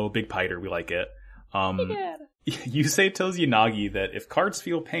Gumo, big piter, we like it. Yeah. Yusei tells Yanagi that if cards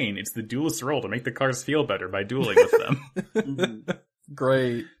feel pain, it's the duelist's role to make the cards feel better by dueling with them.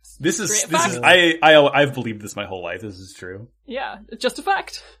 Great. I've believed this my whole life. This is true. Yeah, it's just a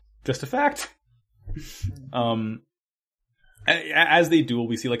fact. Just a fact. As they duel,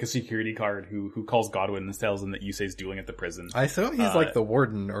 we see like a security guard who calls Godwin and tells him that Yusei's dueling at the prison. I assume he's like the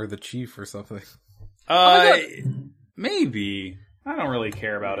warden or the chief or something. Maybe. I don't really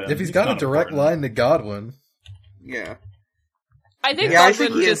care about it. If he's got a direct line to Godwin. Yeah. I think I Godwin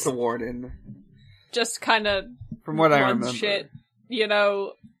think he is just, the warden. just kind of From what I runs remember. shit, you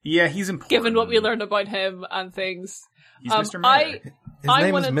know, Yeah, he's important. given what we learned about him and things. He's Mr. Mayor. His I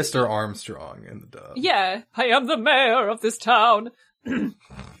name is wanted- Mr. Armstrong in the dub. Yeah, I am the mayor of this town. And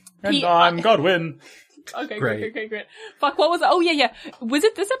He- I'm Godwin. Okay, Great. great. Fuck, what was it? Oh, yeah. Was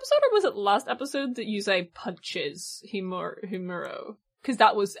it this episode or was it last episode that Yusei punches Himuro? Because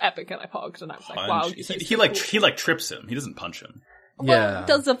that was epic and I pogged and I was like, wow, Punch. Yusei's He so like cool. he like trips him. He doesn't punch him. Yeah.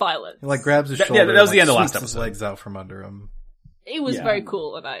 Does the violence. He like grabs his That- shoulder. yeah, that was and, the end of like, last sweeps his episode. legs out from under him. It was Yeah. very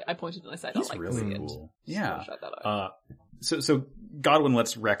cool and I pointed and I said, I He's like really seeing it. cool. Just Yeah. wanna shout that out. So Godwin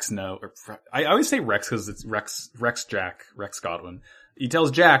lets Rex know, or I always say Rex because it's Rex Godwin. He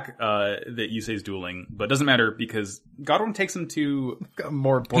tells Jack, that Yusei's dueling, but it doesn't matter because Godwin takes him to, Got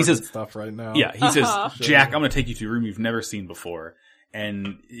more important says- stuff right now. yeah, he says, Uh-huh. Jack, I'm gonna take you to a room you've never seen before.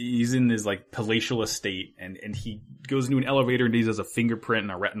 And he's in his like palatial estate and he goes into an elevator and he does a fingerprint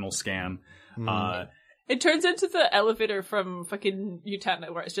and a retinal scan. It turns into the elevator from fucking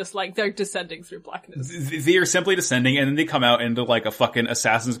Utena where it's just like they're descending through blackness. They are simply descending and then they come out into like a fucking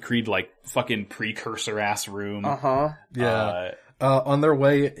Assassin's Creed like fucking precursor ass room. Yeah. On their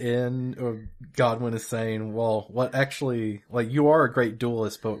way in, Godwin is saying, well, what actually, like, you are a great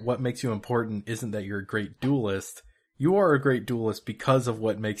duelist, but what makes you important isn't that you're a great duelist. You are a great duelist because of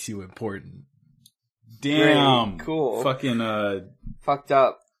what makes you important. Damn. Great, cool. Fucking, Fucked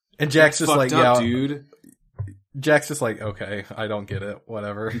up. And Jack's just fucked like, up, yeah, dude. Jack's just like, okay, I don't get it,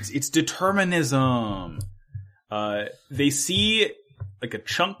 whatever. It's determinism. They see like a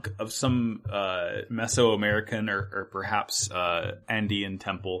chunk of some, Mesoamerican or perhaps, Andean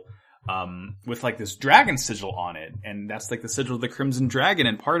temple, with like this dragon sigil on it. And that's like the sigil of the Crimson Dragon.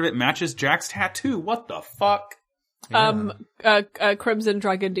 And part of it matches Jack's tattoo. What the fuck? Crimson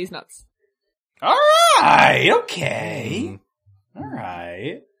Dragon D's nuts. Alright, okay.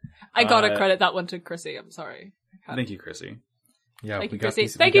 Alright. I gotta credit that one to Chrissy, I'm sorry. Thank you, Chrissy. Yeah, Thank we you, got Chrissy.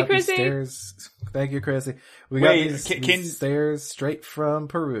 these, Thank we you, got these Chrissy. stairs. Thank you, Chrissy. We Wait, got these, can- these stairs straight from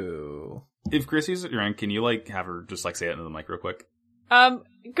Peru. If Chrissy's around, can you like have her just like say it into the mic real quick?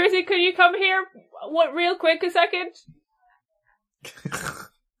 Chrissy, could you come here? What, real quick, a second?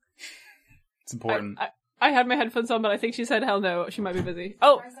 It's important. I had my headphones on, but I think she said hell no. She might be busy.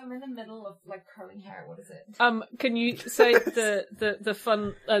 Oh, Guys, I'm in the middle of like curling hair. What is it? can you say the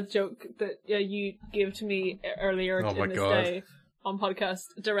fun joke that you gave to me earlier Oh my in this God. day on podcast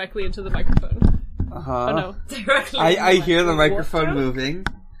directly into the microphone? Uh-huh. Oh no. Directly. I hear the microphone joke? moving.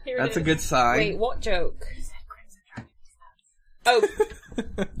 Here it That's a is. good sign. Wait, what joke? Oh.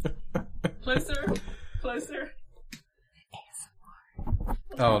 Closer.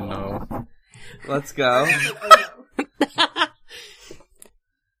 Oh no. Let's go.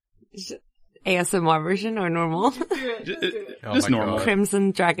 ASMR version or normal? Oh Just my normal. God.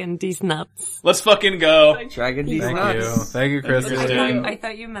 Crimson Dragon, these nuts. Let's fucking go. Dragon D's Thank nuts. you. Thank you, Chrissy. Interesting. I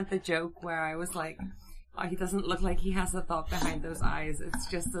thought you meant the joke where I was like, oh, he doesn't look like he has a thought behind those eyes. It's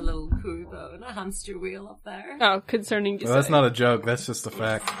just a little kubo and a hamster wheel up there. Oh, concerning you Well, that's say. not a joke, that's just a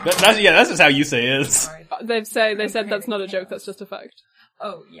fact. That's just how you say it is. Sorry. They said that's not a joke, that's just a fact.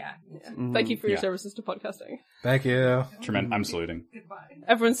 Oh, yeah. Thank you for your Yeah. services to podcasting. Thank you. Tremendous. I'm saluting. Goodbye.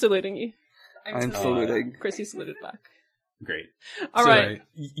 Everyone's saluting you. I'm saluting. Chrissy saluted back. Great. Alright.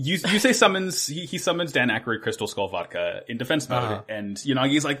 You say summons, he summons Dan Aykroyd Crystal Skull Vodka in defense mode, Uh-huh. and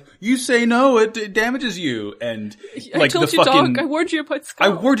Unagi's like, you say no, it damages you, and I like told the you, fucking, dog. I warned you about I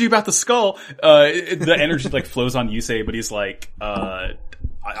skull. warned you about the skull. The energy like flows on Yusei, but he's like,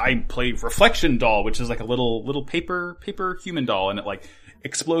 I play Reflection Doll, which is like a little paper human doll, and it like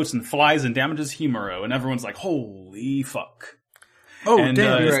explodes and flies and damages Himuro, and everyone's like, holy fuck. Oh, And,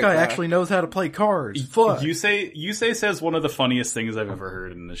 damn, this right guy back. actually knows how to play cards. Fuck. Yusei says one of the funniest things I've ever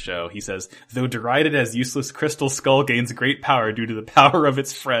heard in the show. He says, though derided as useless, Crystal Skull gains great power due to the power of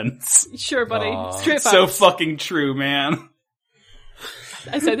its friends. Sure, buddy. Aw. Straight It's so facts. fucking true, man.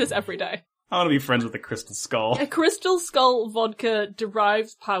 I say this every day. I want to be friends with a Crystal Skull. A Crystal Skull vodka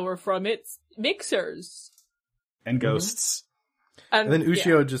derives power from its mixers. And ghosts. And And then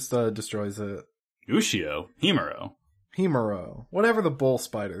Ushio just destroys it. Ushio. Himuro. Himuro. Whatever the bull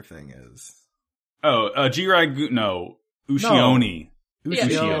spider thing is. Oh, Jirai no. Ushioni. Yeah.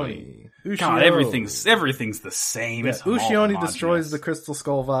 Ushioni. God, everything's the same. Yeah, It's all Ushioni homogenous. destroys the Crystal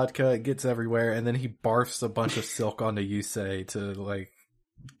Skull vodka, it gets everywhere, and then he barfs a bunch of silk onto Yusei to, like,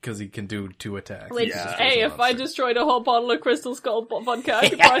 because he can do 2 attacks. Like, Yeah. hey, if I destroyed a whole bottle of Crystal Skull vodka, I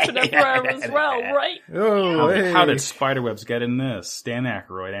could price it everywhere as well, right? Oh, hey. How did spiderwebs get in this? Dan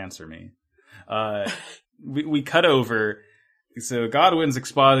Aykroyd, answer me. We cut over. So Godwin's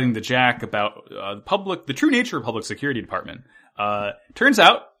expositing to Jack about the true nature of public security department. Turns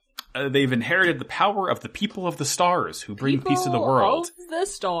out they've inherited the power of the people of the stars who bring peace to the People world. of the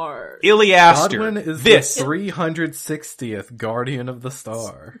stars. Iliaster, Godwin is this. the 360th Guardian of the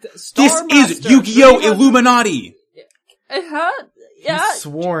Star. This Starmaster, is Yu-Gi-Oh! 300 Illuminati! Yeah. He's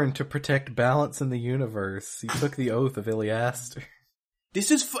sworn to protect balance in the universe. He took the oath of Iliaster.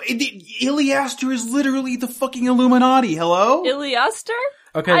 This is Iliaster is literally the fucking Illuminati. Hello? Iliaster?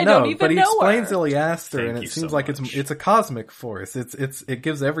 Okay, I no, don't even but he know explains her. Iliaster, Thank and you it seems so like much. it's a cosmic force. It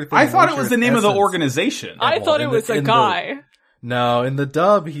gives everything. I thought it nature was the its name of the essence. organization. I well, thought in it the- was a in the- guy. No, in the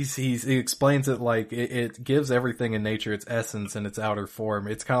dub, he explains it like it gives everything in nature its essence and its outer form.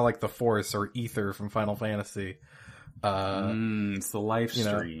 It's kind of like the force or ether from Final Fantasy. It's the live you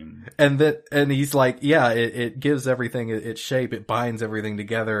know. stream. And he's like, yeah, it gives everything its shape. It binds everything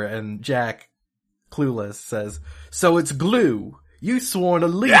together. And Jack, clueless, says, "So it's glue. You sworn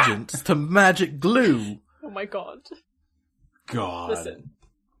allegiance to magic glue." Oh my god. God. Listen.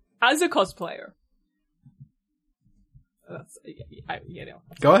 As a cosplayer. That's,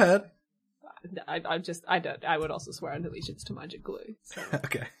 Go ahead. I would also swear an allegiance to magic glue. So,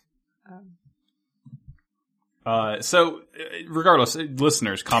 Okay. Regardless,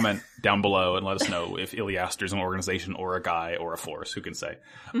 listeners, comment down below and let us know if Iliaster is an organization or a guy or a force. Who can say?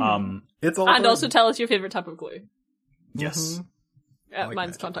 It's all and also tell us your favorite type of glue. Yes. like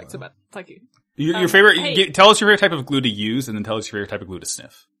Mine's magic contact glue. cement. Thank you. Your favorite. hey. Tell us your favorite type of glue to use, and then tell us your favorite type of glue to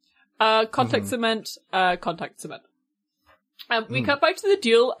sniff. Contact cement, contact cement. We cut back to the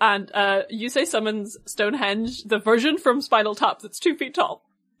duel, and Yusei summons Stonehenge, the version from Spinal Tap that's 2 feet tall.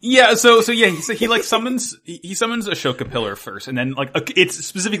 Yeah, so he like summons Ashoka Pillar first, and then it's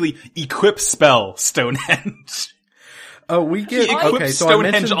specifically equip spell Stonehenge. Oh, we get He equips okay. So I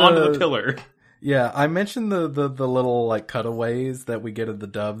Stonehenge mentioned onto the pillar. Yeah, I mentioned the little like cutaways that we get in the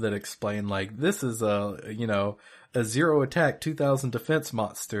dub that explain like this is a 0 attack 2000 defense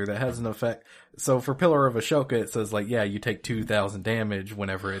monster that has an effect. So for Pillar of Ashoka, it says like you take 2000 damage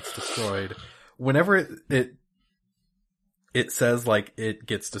whenever it's destroyed. Whenever it says like it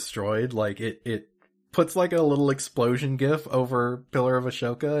gets destroyed, like it puts like a little explosion gif over Pillar of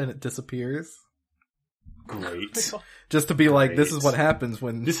Ashoka and it disappears. Great. Just to be like, this Great. is what happens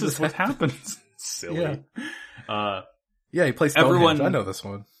when This is what happens. Silly. Yeah. Yeah, he plays Stonehenge. Everyone- I know this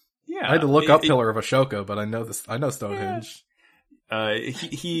one. Yeah. I had to look up Pillar of Ashoka, but I know this. I know Stonehenge.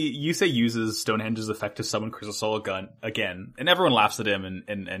 Yusei uses Stonehenge's effect to summon Crystal Soul again, and everyone laughs at him,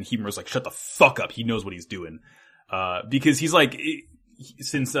 and Himuro's like, shut the fuck up, he knows what he's doing. Because he's like,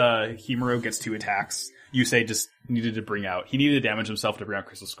 since Himuro gets 2 attacks, Yusei just needed to damage himself to bring out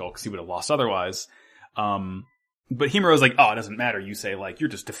Crystal Skull, because he would have lost otherwise. But Himuro's like, oh, it doesn't matter, Yusei, like, you're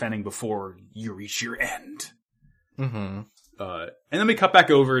just defending before you reach your end. Mm-hmm. And then we cut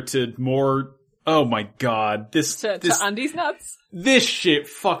back over to more, oh my god, To Andy's nuts. this shit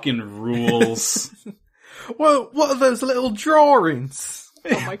fucking rules. Well, what are those little drawings?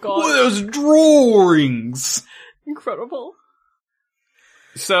 Oh my god. What are those drawings? Incredible.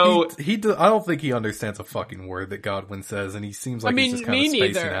 So, I don't think he understands a fucking word that Godwin says, and he seems like he's just kind me of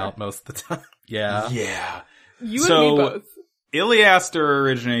spacing neither. out most of the time. Yeah. yeah. You So- and me both. Iliaster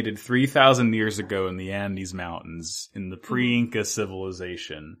originated 3,000 years ago in the Andes Mountains in the pre-Inca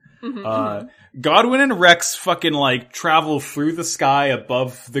civilization. Godwin and Rex fucking like travel through the sky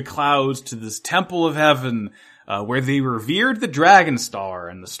above the clouds to this temple of heaven, where they revered the Dragon Star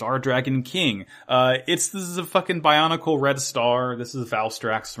and the Star Dragon King. This is a fucking bionicle red star. This is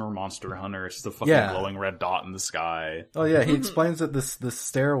Valstrax from Monster Hunter. It's the fucking Yeah. glowing red dot in the sky. Oh yeah, he explains that this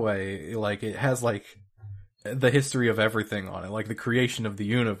stairway, like, it has like the history of everything on it, like the creation of the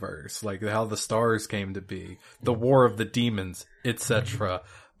universe, like how the stars came to be, the war of the demons, etc.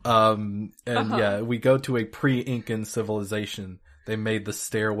 Yeah, we go to a pre-Incan civilization. They made the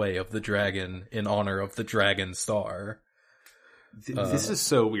stairway of the dragon in honor of the Dragon Star. This is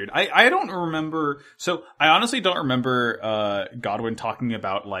so weird. I don't remember. So I honestly don't remember Godwin talking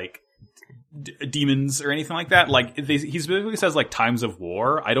about like demons or anything like that. Like he specifically says like times of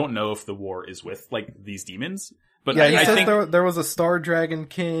war. I don't know if the war is with like these demons, but Yeah, he I says think there was a Star Dragon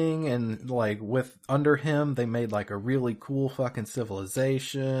King, and like under him, they made like a really cool fucking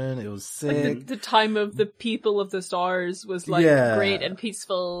civilization. It was sick. The time of the people of the stars was like Yeah. great and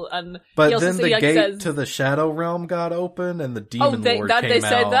peaceful, and he But also then the like, gate says, to the Shadow Realm got open, and the Demon Lord came they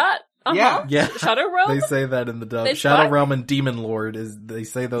said out. that. Yeah. Yeah, Shadow Realm. they say that in the dub. They Shadow fuck? Realm and Demon Lord they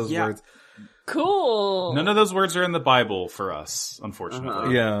say those Yeah. words. Cool. none of those words are in the Bible for us,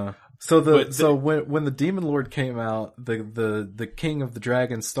 unfortunately. Yeah. So But when the Demon Lord came out, the King of the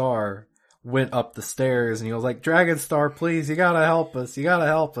Dragon Star went up the stairs, and he was like, "Dragon Star, please, you gotta help us. You gotta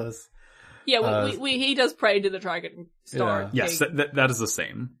help us." Yeah, he does pray to the Dragon Star. Yeah. Yes, King. that is the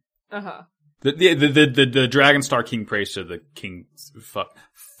same. Uh-huh. The Dragon Star King prays to the king.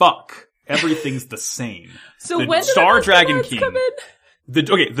 Fuck. Everything's the same. So the when Star did the Dragon Dragon King come in?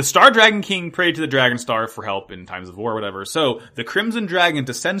 The Star Dragon King prayed to the Dragon Star for help in times of war or whatever. So the Crimson Dragon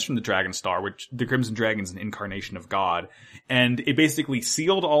descends from the Dragon Star, which the Crimson Dragon is an incarnation of God. And it basically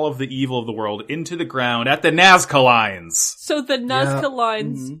sealed all of the evil of the world into the ground at the Nazca lines. So the Nazca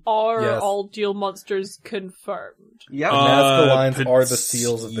lines are Yes. all dual monsters confirmed. Yep. The Nazca lines but- are the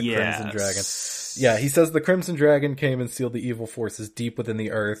seals of the yes. Crimson Dragon. Yeah, he says the Crimson Dragon came and sealed the evil forces deep within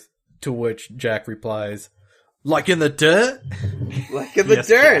the earth, to which Jack replies, like in the dirt? Like in the Yes,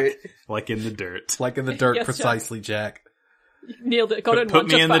 dirt. Jack. Like in the dirt. Like in the dirt, Yes, precisely, Jack. Nailed it. Got it in Put one. me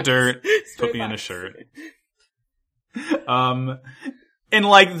Just in the facts. dirt. Straight Put me in a facts. shirt. And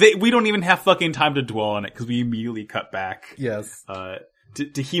like, we don't even have fucking time to dwell on it because we immediately cut back. Yes. To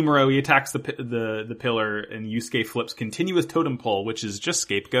Himuro, he attacks the pillar, and Yusuke flips continuous totem pole, which is just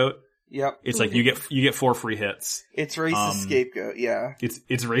scapegoat. Yep. It's like you get 4 free hits. It's racist scapegoat, yeah. It's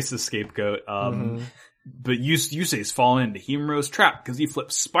racist scapegoat. But Yusei's fallen into Himuro's trap because he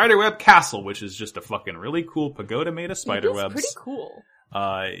flips Spiderweb Castle, which is just a fucking really cool pagoda made of spiderwebs. It's pretty cool.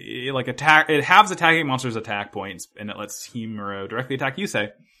 It halves attacking monsters' attack points, and it lets Himuro directly attack Yusei.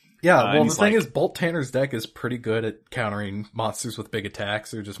 Yeah, and well, the he's thing like- is, Bolt Tanner's deck is pretty good at countering monsters with big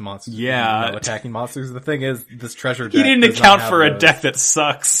attacks, or just monsters Yeah. attacking monsters. The thing is, this treasure deck He didn't does not account have for a those. deck that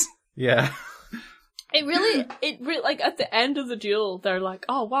sucks. Yeah. It really, like, at the end of the duel, they're like,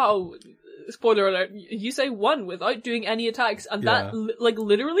 oh wow, spoiler alert, you say won without doing any attacks, and that,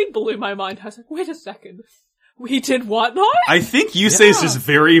 literally blew my mind. I was like, wait a second. We did what now? I think Yusei's just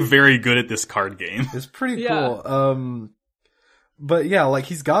very, very good at this card game. It's pretty Yeah. cool. But yeah, like,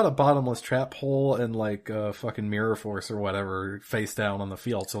 he's got a bottomless trap hole and, like, a fucking mirror force or whatever face down on the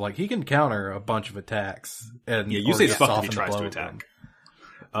field. So, like, he can counter a bunch of attacks. And Yeah, or Yusei's just fucked if soften he the tries blow to of them. attack.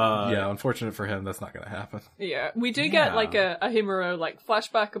 Yeah, unfortunate for him, that's not gonna happen. Yeah, we do get, like, a Himuro, like,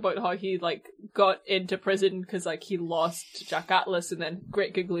 flashback about how he, like, got into prison because, like, he lost Jack Atlas, and then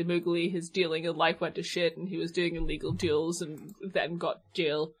Great Googly Moogly, his dealing in life went to shit, and he was doing illegal duels, and then got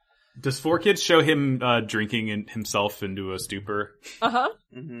jail. Does 4Kids show him drinking himself into a stupor? Uh-huh.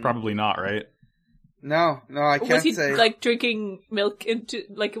 Probably not, right? No, I can't Was he, say. like, drinking milk into,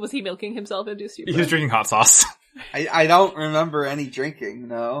 like, was he milking himself into a stupor? He was drinking hot sauce. I don't remember any drinking,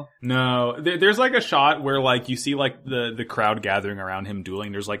 no. No, there's like a shot where like you see like the crowd gathering around him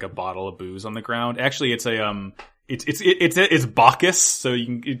dueling. There's like a bottle of booze on the ground. Actually, it's it's Bacchus, so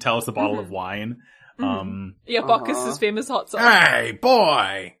you can tell it's a bottle of wine. Yeah, Bacchus' famous hot sauce. Hey,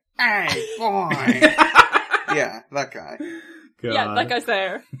 boy! Hey, boy! Yeah, that guy. Yeah, that guy's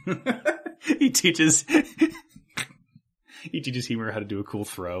there. He teaches Himuro how to do a cool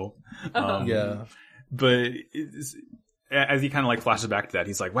throw. Yeah. But as he kind of like flashes back to that,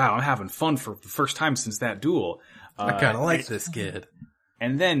 he's like, wow, I'm having fun for the first time since that duel. I kinda like this kid.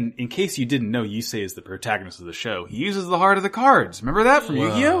 And then, in case you didn't know, Yusei is the protagonist of the show. He uses the heart of the cards. Remember that from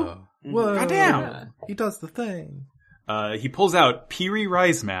Yu-Gi-Oh? Whoa. Goddamn. He does the thing. He pulls out Piri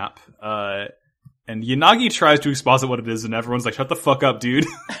Rise Map, and Yanagi tries to exposit what it is, and everyone's like, shut the fuck up, dude.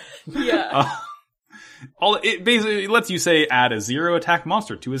 Yeah. It basically lets Yusei add a 0 attack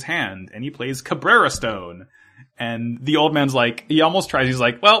monster to his hand, and he plays Cabrera Stone. And the old man's like, he almost tries, he's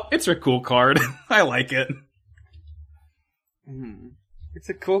like, well, it's a cool card. I like it. It's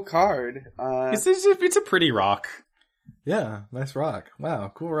a cool card. It's a pretty rock. Yeah, nice rock.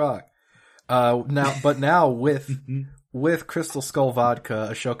 Wow, cool rock. Now with Crystal Skull Vodka,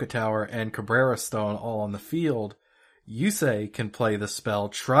 Ashoka Tower, and Cabrera Stone all on the field, Yusei can play the spell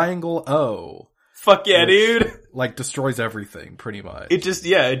Triangle O. Fuck yeah, dude. Like, destroys everything, pretty much. It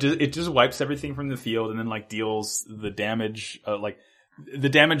just wipes everything from the field and then like deals the damage, the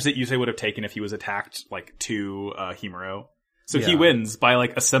damage that Yusei would have taken if he was attacked like to Himuro. So he Yeah. wins by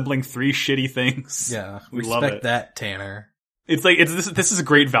like assembling 3 shitty things. Yeah, we love respect it. that, Tanner. It's like this is a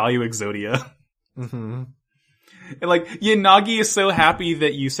great value Exodia. Mm-hmm. And like Yanagi is so happy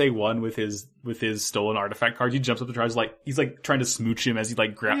that Yusei won with his stolen artifact card. He jumps up and tries he's like trying to smooch him as he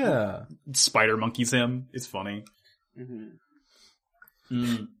like spider monkeys him. It's funny.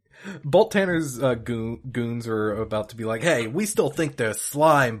 Bolt Tanner's goons are about to be like, hey, we still think they're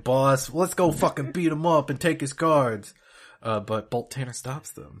slime, boss. Let's go fucking beat him up and take his cards. But Bolt Tanner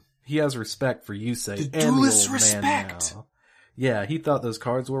stops them. He has respect for Yusei and the duelist old man respect. now. Yeah, he thought those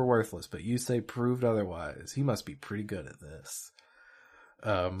cards were worthless, but Yusei proved otherwise. He must be pretty good at this.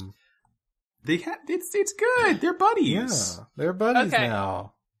 It's good. They're buddies. Yeah, they're buddies Okay.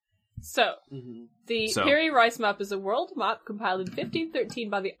 now. So, Mhm. the Piri Rice map is a world map compiled in 1513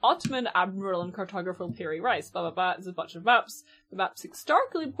 by the Ottoman admiral and cartographer Piri Rice. Blah, blah, blah. There's a bunch of maps. The map's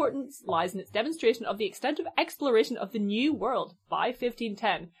historical importance lies in its demonstration of the extent of exploration of the New World by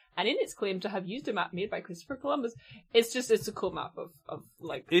 1510, and in its claim to have used a map made by Christopher Columbus. It's a cool map of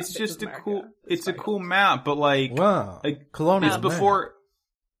like... It's bits just of a America. cool, it's a very cool map, but like, Wow. like Colonial it's map.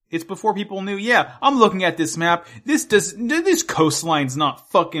 before people knew, yeah, I'm looking at this map, this coastline's not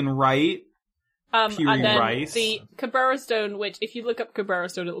fucking right. Piri And then Rice. the Cabrera Stone, which if you look up Cabrera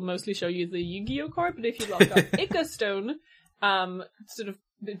Stone, it'll mostly show you the Yu-Gi-Oh card, but if you look up Ica Stone, sort of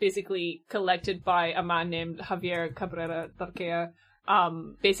basically collected by a man named Javier Cabrera Darquea,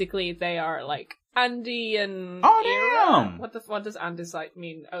 basically they are like Andean Oh, era. damn! What does andesite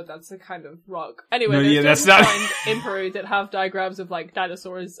mean? Oh, that's a kind of rock. Anyway, No, there's yeah, that's stones not- found in Peru that have diagrams of like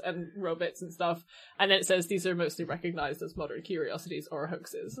dinosaurs and robots and stuff, and then it says these are mostly recognized as modern curiosities or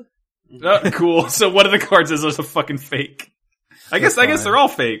hoaxes. Cool. So one of the cards is just a fucking fake. I guess fine. they're all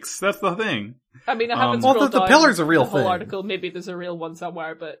fakes. That's the thing. I mean, I haven't Well, scrolled the down pillar's a real the whole thing. article. Maybe there's a real one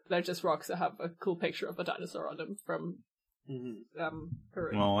somewhere, but they're just rocks that have a cool picture of a dinosaur on them from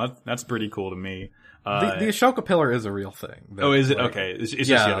Peru. Well, that's pretty cool to me. The Ashoka pillar is a real thing. That, Oh, is it? like, Okay. It's yeah,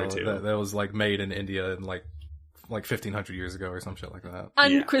 just the other two. That was like made in India in like 1500 years ago or some shit like that.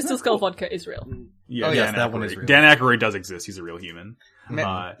 And yeah. Crystal Skull vodka is real. Yeah, Oh, yes, Dan that one Aykroyd. is real. Dan Aykroyd does exist. He's a real human.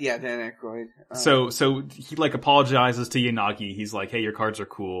 Yeah, Dan Aykroyd. So he like apologizes to Yanagi. He's like, "Hey, your cards are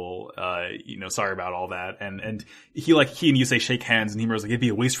cool. Sorry about all that." And he and Yusei shake hands, and Himuro's like, "It'd be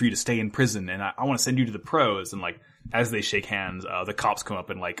a waste for you to stay in prison, and I want to send you to the pros." And like, as they shake hands, the cops come up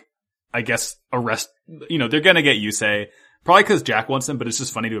and like, I guess arrest. They're gonna get Yusei. Probably because Jack wants him, but it's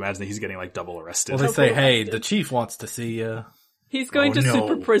just funny to imagine that he's getting like double arrested. Well, they say, Double "Hey, arrested. the chief wants to see you." He's going to no.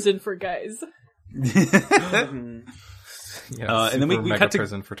 super prison for guys. Yeah, and then we mega cut to-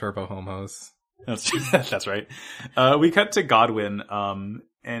 prison for turbo homos. That's right. We cut to Godwin,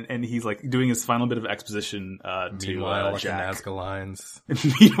 and he's like doing his final bit of exposition Meanwhile, to like the Jack. Nazca lines.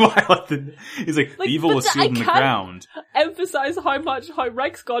 Meanwhile, he's like, Like, the evil but was I sealed in the can't- ground. Emphasize how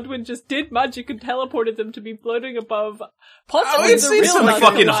Rex Godwin just did magic and teleported them to be floating above possibly it's the real some Nazca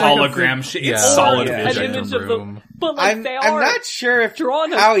fucking line. hologram shit. It's Yeah, solid yeah. An vision. image of the, room. but like I'm they I'm are not sure if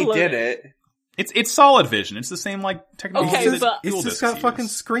drawn how as he floating. did it. It's solid vision. It's the same like technology Okay, that but- Dual It's just Discs got fucking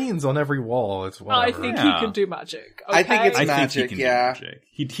use. screens on every wall. It's whatever. I think Yeah. he can do magic. I think okay? it's I magic, think he can yeah. do magic.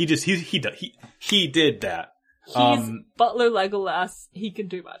 He did that. He's Butler Legolas. He can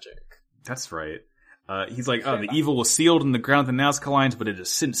do magic. That's right. He's like, the evil was sealed in the ground, the Nazca lines, but it has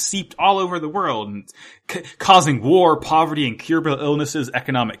since seeped all over the world, and causing war, poverty, incurable illnesses,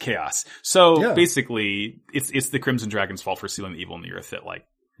 economic chaos. So Yeah. basically, it's the Crimson Dragon's fault for sealing the evil in the earth that like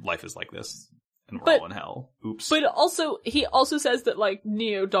life is like this, and we're But- all in hell. Oops. But also, he also says that like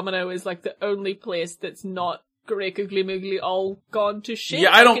Neo Domino is like the only place that's not Greco Glimugli all gone to shit.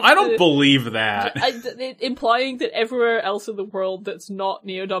 yeah, I Like, don't it's believe that. implying that everywhere else in the world that's not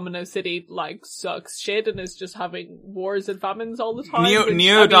Neo Domino City like sucks shit and is just having wars and famines all the time. which,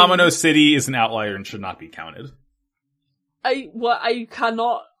 Neo I mean, Domino City is an outlier and should not be counted. I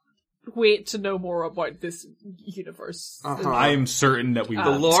cannot wait to know more about this universe. Uh-huh. I am certain that we The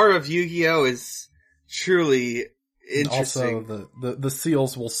will. lore of Yu-Gi-Oh is truly And interesting. also, the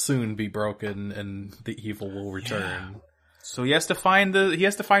seals will soon be broken, and the evil will return. So he has to find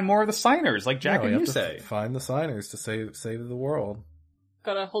more of the signers, like Jack No, we and have you to say. find the signers to save the world.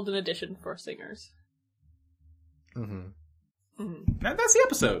 Gotta hold an edition for singers. Mm-hmm. That's the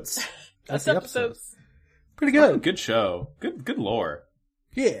episodes. That's the the episodes. Pretty good. Good show. Good lore.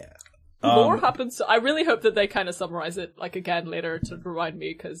 Yeah. More happens. So I really hope that they kind of summarize it like again later to remind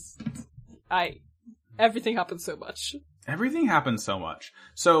me because everything happens so much. Everything happens so much.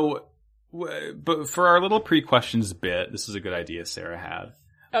 So, but for our little pre-questions bit, this is a good idea Sarah had.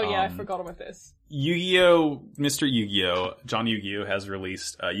 Oh yeah, I forgot about this. Yu-Gi-Oh! Mr. Yu-Gi-Oh! John Yu-Gi-Oh! Has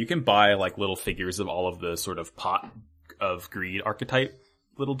released, you can buy like little figures of all of the sort of pot of greed archetype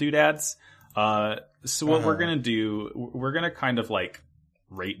little doodads. So what we're gonna do, we're gonna kind of like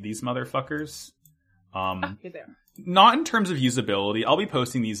rate these motherfuckers. You're there. Not in terms of usability. I'll be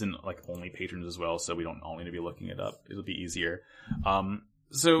posting these in like only patrons as well, so we don't all need to be looking it up. It'll be easier.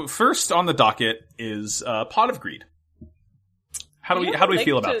 So first on the docket is Pot of Greed. How do Do you we have a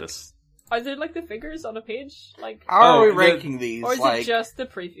feel link about to- this? Are there like the figures on a page? Like, How are we the- ranking these? or is Like, it just the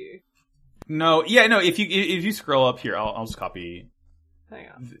preview? No, yeah, no. If you scroll up here, I'll just copy. Hang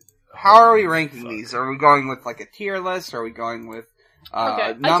on. how are we ranking these? Are we going with like a tier list? Are we going with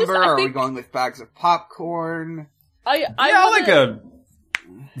Okay, number? I Are we think- going with bags of popcorn? I Yeah, wanna- like a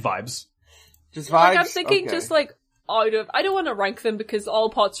vibes. Just vibes. Like, I'm thinking Okay. just like out of, I don't want to rank them because all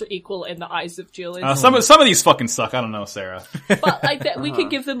pots are equal in the eyes of Julian. Some of these fucking suck. I don't know, Sarah. But like that, we could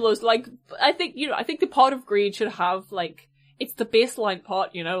give them loads. Like, I think the pot of greed should have like, it's the baseline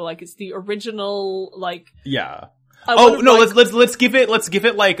pot, like it's the original, like. Yeah. Oh no! Let's give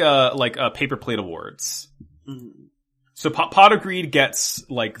it like a paper plate awards. Mhm. So Pot of Greed gets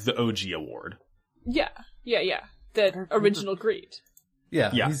like the OG award. Yeah. The original greed. Yeah,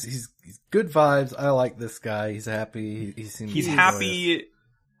 Yeah. He's good vibes. I like this guy. He's happy. He seems He's joyous. happy.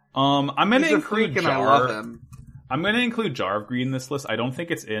 I'm gonna He's a include freak and I Jar. love him. I'm gonna include Jar of Greed in this list. I don't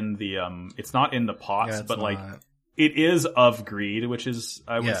think it's in the it's not in the pots, Yeah, it's but like not. it is of greed, which is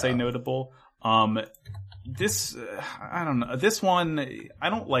I would Yeah. say notable. This I don't know. This one I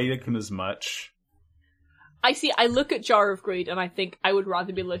don't like him as much. I look at Jar of Greed and I think I would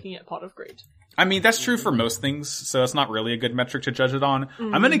rather be looking at Pot of Greed. I mean, that's true for most things, so it's not really a good metric to judge it on.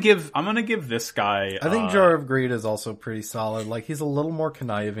 I'm gonna give this guy. I think Jar of Greed is also pretty solid. Like, he's a little more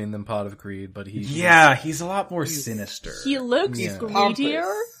conniving than Pot of Greed, but he's he's a lot more sinister. He looks Yeah. greedier,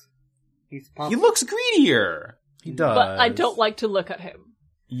 Pompous. He's He pompous. looks greedier. he does. but I don't like to look at him.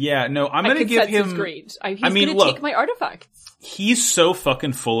 Yeah, no, I'm I gonna can give sense his him. greed. He's mean, gonna look. take my artifacts. He's so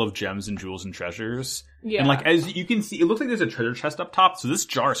fucking full of gems and jewels and treasures. Yeah. And like, as you can see, it looks like there's a treasure chest up top, so this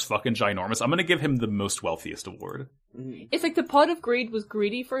jar is fucking ginormous. I'm gonna give him the most wealthiest award. It's like the Pot of Greed was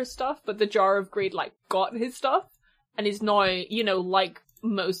greedy for his stuff, but the Jar of Greed like got his stuff and is now, like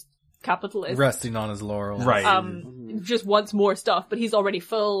most capitalists, resting on his laurels. Right. just wants more stuff, but he's already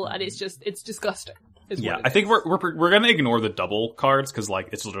full and it's disgusting. Is Yeah, what it I think is. we're gonna ignore the double cards, cause like,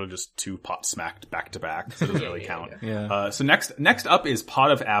 it's literally just 2 pots smacked back to back, so it doesn't really count. Yeah. So next up is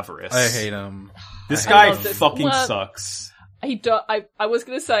Pot of Avarice. I hate him. This I guy love this. fucking Well, sucks. I was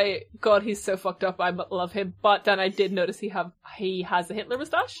gonna say, God, he's so fucked up. I love him, but then I did notice he has a Hitler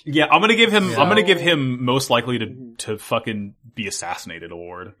mustache. Yeah, I'm gonna give him. Yeah. I'm gonna give him most likely to fucking be assassinated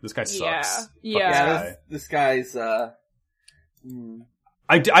award. This guy Yeah. sucks. Yeah. Fuck Yeah, this guy. this guy's,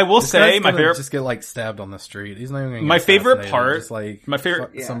 I will This say guy's my gonna favorite. just get like stabbed on the street. He's not even gonna get My favorite assassinated. part- Just, like, my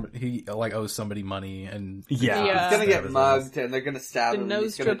favorite- he like owes somebody money and Yeah. Yeah. he's gonna get Stab his mugged and they're gonna stab The him.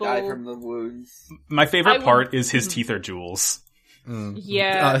 nose He's gonna die dribble. from the wounds. My favorite I would- part is his teeth are jewels.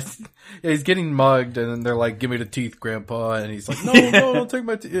 Yeah. he's getting mugged, and then they're like, "Give me the teeth, Grandpa," and he's like, "No, don't take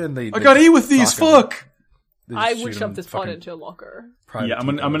my teeth." And they I got A with these. sock him. Fuck. They I shoot would him shove this pot fucking into a locker. private Yeah, I'm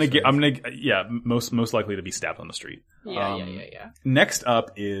teeth gonna on get. his Yeah, most likely to be stabbed on the street. Yeah, Um, yeah. Next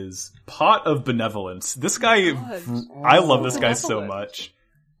up is Pot of Benevolence. This guy, God. I love this guy so Benevolent. much. face.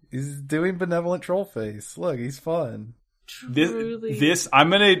 He's doing benevolent troll face. Look, he's fun. Truly. This I'm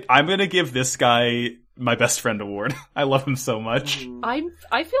gonna give this guy my best friend award. I love him so much.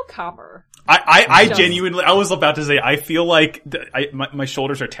 I feel calmer. I Just- genuinely, I was about to say, I feel like my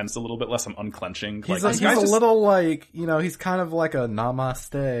shoulders are tensed a little bit less. I'm unclenching. He's, Like, he's this guy's a just- little like, he's kind of like a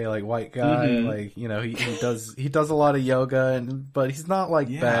namaste, like white guy. Mhm. Like, he does a lot of yoga, but he's not like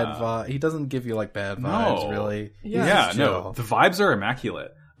Yeah. bad vibe. He doesn't give you like bad vibes, No. really. He's Yeah, just no, chill. the vibes are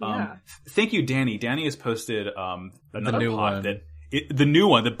immaculate. Yeah. Thank you, Danny. Danny has posted another new pot one. the new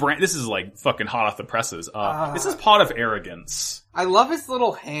one. The brand. This is like fucking hot off the presses. This is Pot of Arrogance. I love his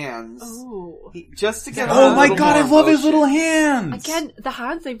little hands. Oh. Just to get Oh a my little god, I more love his little emotion. hands. Again, the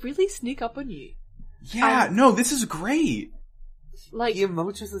hands, they really sneak up on you. Yeah, no, this is great. Like, He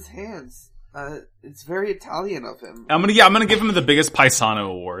emotes his hands. It's very Italian of him. I'm gonna give him the biggest Paisano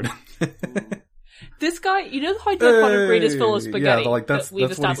award. this guy, you know how the pot of greed is full of spaghetti? Yeah, like that's that we've what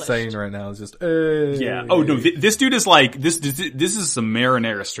he's established? saying right now. Is just hey. Yeah. Oh no, this dude is like this is some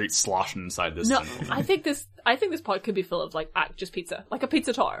marinara straight sloshing inside this. No, gentleman. I think this pot could be full of like just pizza, like a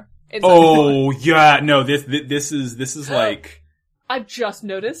pizza tower. inside the pot. Oh yeah, no, this is like I've just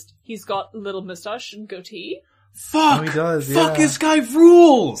noticed he's got a little mustache and goatee. fuck. Oh, he does, Fuck, yeah. this guy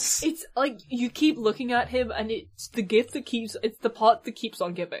rules. It's like you keep looking at him, and it's the gift that it's the pot that keeps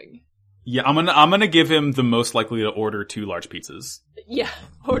on giving. Yeah, I'm gonna give him the most likely to order 2 large pizzas. Yeah,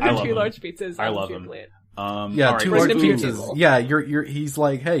 order I love 2 him. large pizzas. I and love a him. plate. Yeah, all right, 2 bring large them to your pizzas. table. Yeah, he's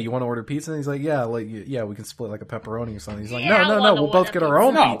like, hey, you want to order pizza? And he's like, yeah, we can split like a pepperoni or something. He's like, Yeah, I no, wanna we'll both order get our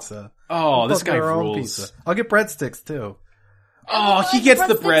own pizza. pizza. Oh, We'll this both get guy our own rules. pizza. I'll get breadsticks too. Oh, he like gets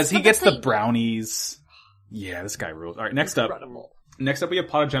the breadsticks breads. He with gets the the brownies. Yeah, this guy rules. All right, next up we have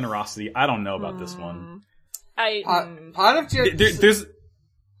Pot of Generosity. I don't know about this one. Pot of There's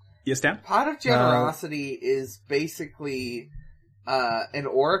yes, Dan. Pot of Generosity is basically an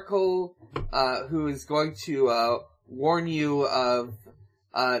oracle who is going to warn you of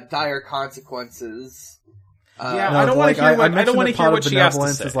dire consequences Yeah, I don't want to hear what, I don't want to hear what she has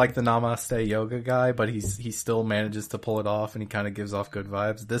to say. Is like the Namaste Yoga guy, but he still manages to pull it off, and he kind of gives off good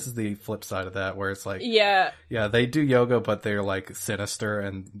vibes. This is the flip side of that, where it's like, yeah, they do yoga, but they're like sinister,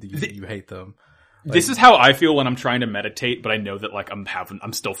 and you hate them. Like, this is how I feel when I'm trying to meditate, but I know that like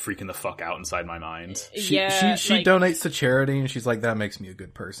I'm still freaking the fuck out inside my mind. She donates to charity, and she's like, that makes me a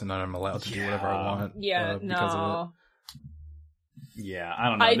good person, and I'm allowed to do whatever I want. Yeah, because of it. Yeah, I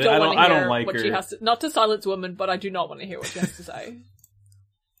don't know. I don't like what her. She has to, not to silence woman, but I do not want to hear what she has to say.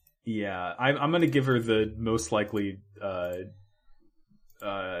 Yeah, I'm gonna give her the most likely,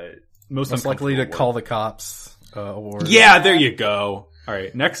 most likely to call the cops award. Yeah, there you go. All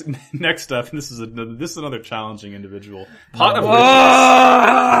right, next up, and this is another challenging individual. Pot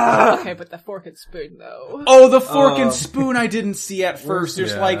of Okay, but the fork and spoon though. Oh, the fork and spoon I didn't see at first.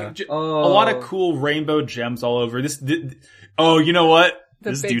 There's like a lot of cool rainbow gems all over this. Oh, you know what?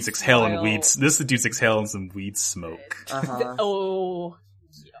 This dude's exhaling weeds. This dude's exhaling some weed smoke. Oh,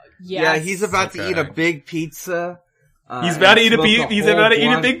 yeah. He's about to eat a big pizza. He's about to eat a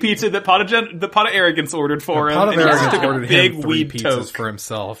big pizza that Pot of Arrogance ordered for him. Pot of Arrogance took ordered a big him 3 weed pizzas toke for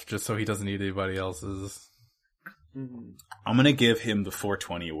himself, just so he doesn't eat anybody else's. I'm gonna give him the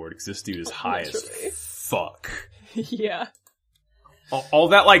 420 award because this dude is high as fuck. Yeah. All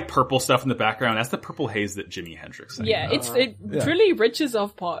that like purple stuff in the background, that's the purple haze that Jimi Hendrix sang. Yeah, it truly riches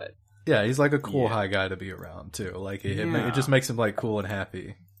off Pot. Yeah, he's like a cool high guy to be around too. Like it just makes him like cool and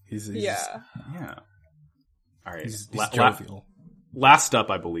happy. He's yeah. All right. He's jovial. Last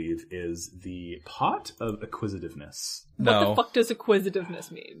up, I believe, is the Pot of Acquisitiveness. What the fuck does acquisitiveness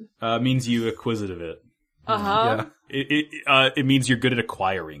mean? Means you acquisitive it. Uh-huh. Yeah. It means you're good at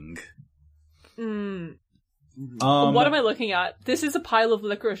acquiring. What am I looking at? This is a pile of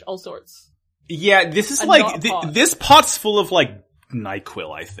licorice, all sorts. Yeah, this is like this pot's full of like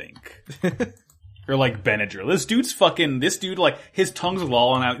NyQuil, I think. Or like Benadryl. This dude, like, his tongue's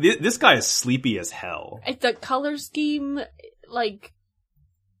lolling out. This guy is sleepy as hell. The color scheme, like...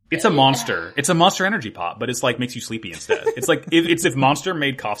 It's a Monster. It's a Monster energy pot, but it's like, makes you sleepy instead. It's like, if Monster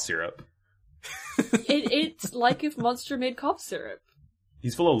made cough syrup. It's like if Monster made cough syrup.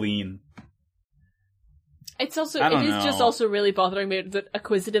 He's full of lean. It's also, just also really bothering me that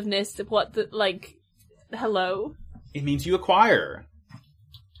acquisitiveness, hello? It means you acquire.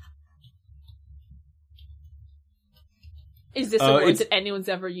 Is this a word that anyone's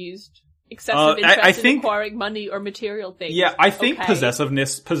ever used? Excessive interest in acquiring money or material things. Yeah, I think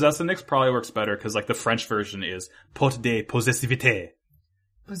possessiveness probably works better because like the French version is pot de possessivité.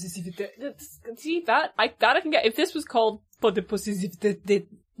 Possessivité. See that I can get. If this was called pot de possessivité,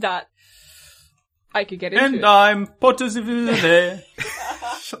 that I could get into. And I'm possessivité.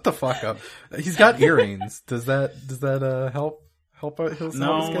 Shut the fuck up. He's got earrings. Does that help?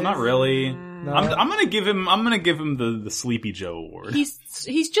 No, not really. No. I'm gonna give him the Sleepy Joe award. He's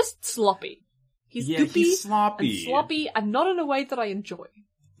just sloppy. He's goopy, he's sloppy. And sloppy, and not in a way that I enjoy.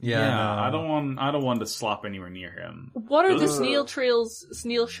 Yeah, no. I don't want to slop anywhere near him. What are the snail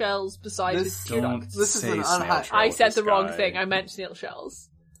shells besides his tear ducts? This is an unhygienic. I said the wrong thing. I meant snail shells.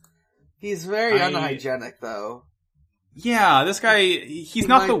 He's very unhygienic, though. Yeah, this guy, he's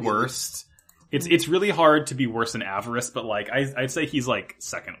not the worst. It's really hard to be worse than Avarice, but like I'd say he's like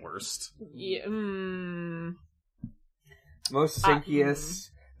second worst. Yeah. Most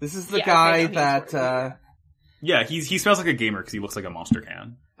stinkiest. This is the guy that. Yeah, he smells like a gamer because he looks like a Monster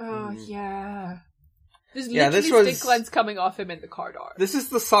can. Oh yeah. There's literally stick lens coming off him in the car door. This is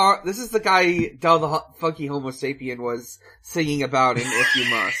the song. This is the guy Del the Funky Homo Sapien was singing about in If You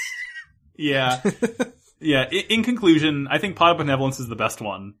Must. Yeah. Yeah. In conclusion, I think Pot of Benevolence is the best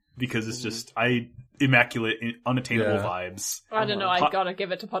one. Because it's just, immaculate, unattainable vibes. I don't know, I gotta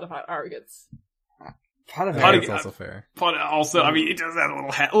give it to Pot of Arrogance. Pot of Arrogance is also fair. I mean, it does have a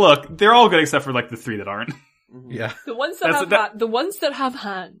little hat. Look, they're all good except for like the 3 that aren't. Yeah. The ones that have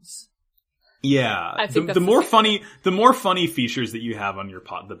hands. Yeah. I think the more funny features that you have on your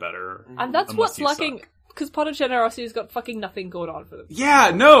pot, the better. And that's what's lacking, because Pot of Generosity has got fucking nothing going on for them.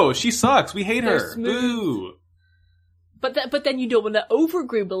 Yeah, no, she sucks. We hate her. Boo. But then you don't want to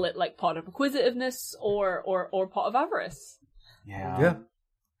overgribble it like Pot of Acquisitiveness or Pot of Avarice. Yeah.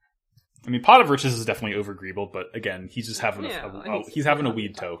 I mean, Pot of Riches is definitely overgribbled, but again, he's just having he's having a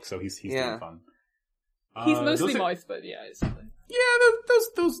weed toke, so he's doing fun. He's mostly moist, but it's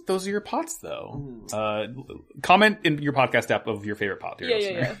those are your pots though. Comment in your podcast app of your favorite pot.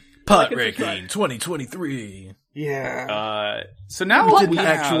 Yeah. Pot ranking 2023. Yeah. So now we didn't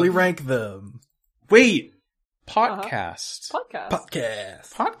actually rank them. Wait. Podcast.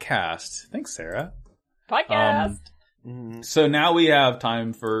 Podcast. Thanks, Sarah. Podcast. So now we have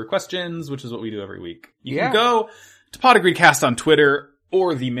time for questions, which is what we do every week. You Yeah. can go to PodAgreeCast on Twitter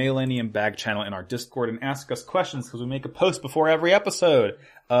or the Millennium Bag channel in our Discord and ask us questions because we make a post before every episode.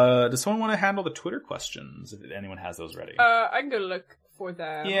 Does someone want to handle the Twitter questions if anyone has those ready? I can go look for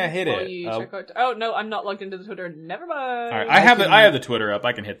them. Yeah, hit while it. You check out... Oh, no, I'm not logged into the Twitter. Never mind. All right, I have the Twitter up.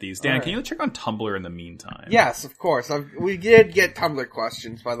 I can hit these. Dan, Alright. can you check on Tumblr in the meantime? Yes, of course. We did get Tumblr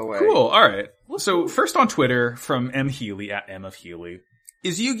questions, by the way. Cool. All right. So first on Twitter from M Healy at M of Healy.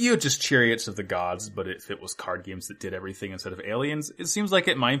 Is Yu-Gi-Oh just Chariots of the Gods, but if it was card games that did everything instead of aliens? It seems like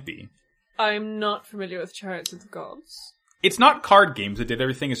it might be. I'm not familiar with Chariots of the Gods. It's not card games that did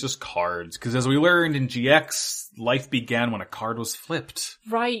everything, it's just cards. Because as we learned in GX, life began when a card was flipped.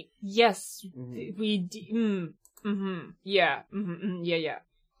 Right, yes. Mm-hmm. Yeah, yeah.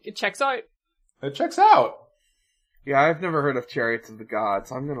 It checks out. It checks out. Yeah, I've never heard of Chariots of the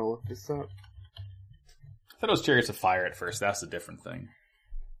Gods. I'm gonna look this up. I thought it was Chariots of Fire at first. That's a different thing.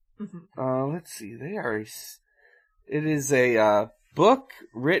 Let's see. It is a book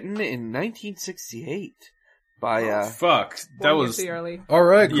written in 1968 by Fuck. That was... Too early.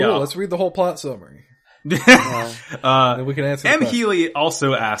 Alright, cool. Yeah. Let's read the whole plot summary. Then we can answer the M. question. Healy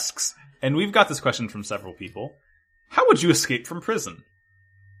also asks, and we've got this question from several people, how would you escape from prison?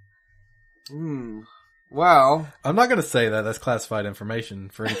 Well, I'm not gonna say that. That's classified information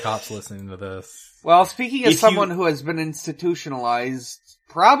for any cops listening to this. well, speaking as If someone you- who has been institutionalized,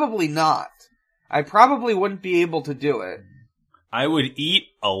 probably not. I probably wouldn't be able to do it. I would eat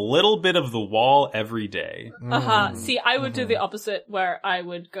a little bit of the wall every day. See, I would do the opposite, where I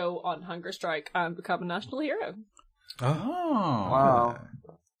would go on hunger strike and become a national hero. Oh. Wow.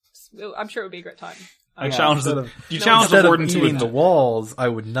 I'm sure it would be a great time. I challenge Instead the, of- you challenge Instead the of warden to eating a the walls, I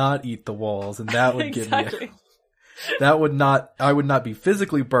would not eat the walls, and that would give Exactly. me. I would not be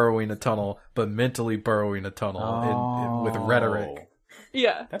physically burrowing a tunnel, but mentally burrowing a tunnel with rhetoric.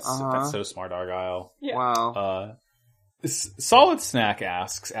 Yeah. That's Uh-huh. so smart, Argyle. Yeah. Wow. Solid Snack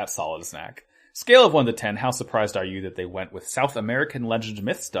asks, at Solid Snack, scale of 1 to 10, how surprised are you that they went with South American legend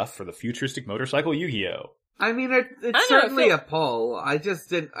myth stuff for the futuristic motorcycle Yu-Gi-Oh? I mean, I it's know, certainly Phil- a pull. I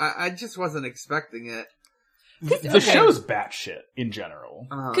just wasn't expecting it. The show's batshit in general.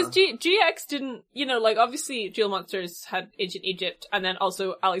 Because GX didn't, like, obviously Duel Monsters had Ancient Egypt, and then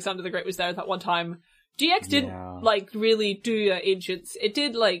also Alexander the Great was there at that one time. GX didn't, Yeah. really do Ancients. It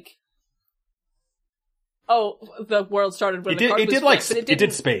did, the world started when It the card was flipped, but it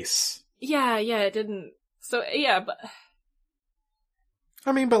did space. Yeah, it didn't. So, yeah, but...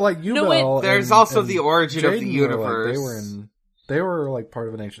 I mean, but like No, wait, Yubel, there's and- also and the origin of the Jaden were, universe. they were like part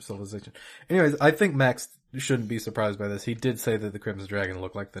of an ancient civilization. Anyways, I think Max shouldn't be surprised by this. He did say that the Crimson Dragon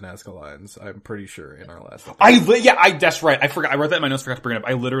looked like the Nazca Lions. I'm pretty sure in our last episode. That's right. I forgot. I wrote that in my notes, forgot to bring it up.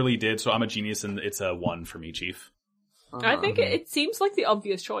 I literally did, so I'm a genius, and it's a 1 for me, Chief. I think it seems like the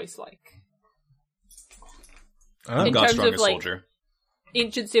obvious choice, Oh. in God's terms of, strongest soldier.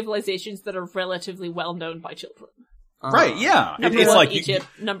 ancient civilizations that are relatively well known by children. Right, yeah. Number It's one, like, Egypt.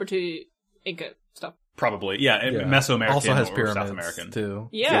 Number 2, Inca stuff. probably, yeah. Yeah. Mesoamerican Also has or pyramids South American. too.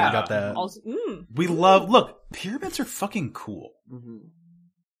 Yeah. So you got that. Also, We look, pyramids are fucking cool.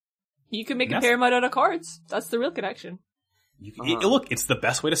 you can make a Yes. pyramid out of cards. That's the real connection. Look, it's the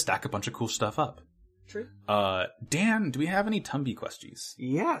best way to stack a bunch of cool stuff up. True. Dan, do we have any Tumby questies?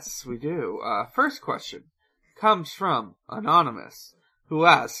 Yes, we do. First question comes from Anonymous, who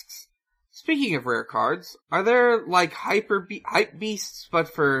asks, speaking of rare cards, are there hype beasts, but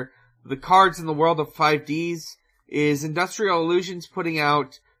for the cards in the world of 5Ds? Is Industrial Illusions putting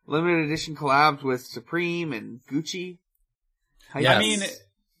out limited edition collabs with Supreme and Gucci? Yes. I mean,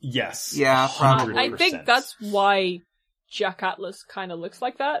 yes. Yeah, probably. 100%. I think that's why Jack Atlas kind of looks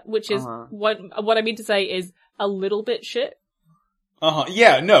like that, which is what I mean to say is a little bit shit.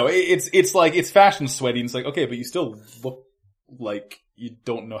 Yeah, no, it's like, it's fashion sweaty, and it's like, okay, but you still look like you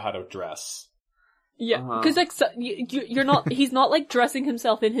don't know how to dress. Yeah, because you're not. He's not dressing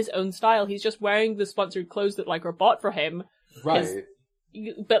himself in his own style. He's just wearing the sponsored clothes that are bought for him. Right.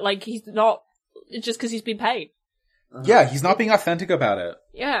 But he's not just because he's been paid. Yeah, he's not being authentic about it.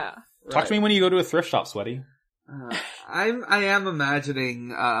 Yeah. Talk to me when you go to a thrift shop, Sweaty. I am imagining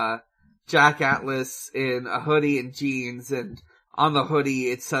Jack Atlas in a hoodie and jeans, and on the hoodie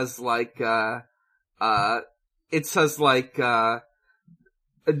it says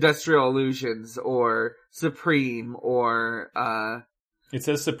Industrial Illusions or Supreme or It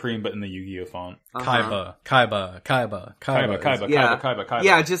says Supreme, but in the Yu-Gi-Oh font. Kaiba. Kaiba.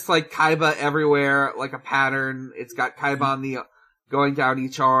 Yeah, just Kaiba everywhere, like a pattern. It's got Kaiba on the going down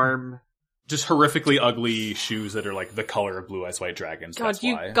each arm. just horrifically ugly shoes that are like the color of Blue Eyes White Dragons. God, that's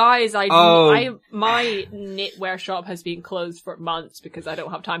you why. guys, Oh. my knitwear shop has been closed for months because I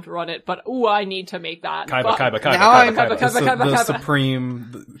don't have time to run it, but I need to make that. Kaiba, But- Kaiba, Kaiba, Now Kaiba, I'm- Kaiba. Kaiba. The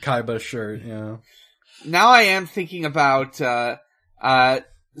Supreme Kaiba shirt, yeah. Now I am thinking about,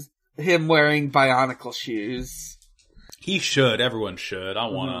 him wearing Bionicle shoes. He should. Everyone should. I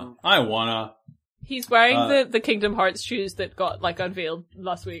wanna. He's wearing the Kingdom Hearts shoes that got, like, unveiled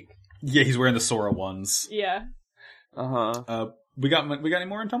last week. Yeah, he's wearing the Sora ones. Yeah. We got any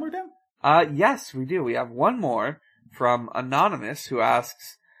more on Tumblr, Dan? Yes, we do. We have one more from Anonymous who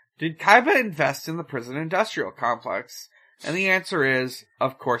asks, did Kaiba invest in the prison industrial complex? And the answer is,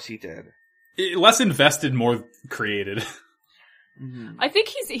 of course he did. Less invested, more created. I think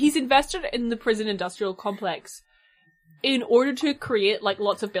he's invested in the prison industrial complex in order to create, like,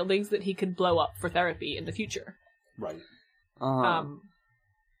 lots of buildings that he can blow up for therapy in the future. Right.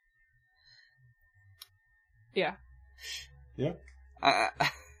 Yeah. Yeah.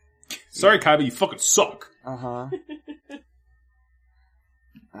 Sorry, Kaiba, you fucking suck.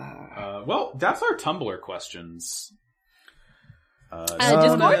 Well, that's our Tumblr questions.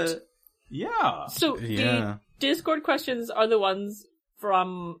 Discord? Yeah. So, Yeah. the Discord questions are the ones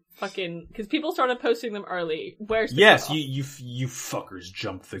from fucking... Because people started posting them early. Where's the Yes, cutoff? you fuckers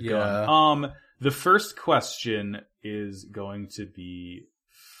jumped the Yeah. gun. The first question is going to be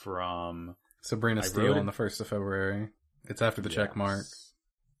from... Sabrina I Steele wrote it. on the 1st of February. It's after the check mark.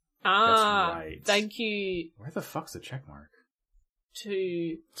 Ah, That's right. thank you Where the fuck's the check mark?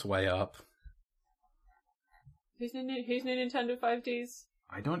 to... It's way up. Who's new Nintendo 5Ds?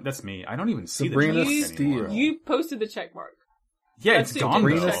 That's me. I don't even see Sabrina the check mark Steele. anymore. You posted the check mark. Yeah, That's it's the gone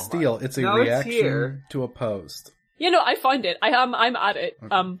Sabrina though. check Steele. It's a No, it's reaction here. to a post. Yeah, no, I find it. I'm at it.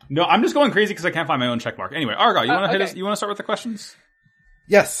 No, I'm just going crazy because I can't find my own check mark. Anyway, Argo, you want to hit okay. us? You want to start with the questions?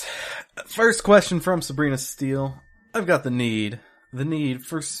 Yes. First question from Sabrina Steele. I've got the need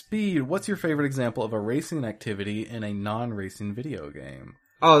for speed. What's your favorite example of a racing activity in a non-racing video game?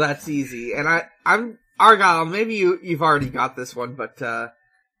 Oh, that's easy. And I'm Argyle, maybe you've already got this one, but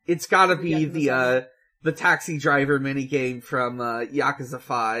it's gotta be the taxi driver minigame from Yakuza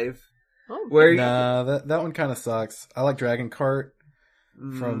 5. Oh. Where Nah, that one kind of sucks. I like Dragon Kart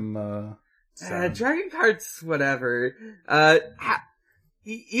from Dragon Kart's whatever.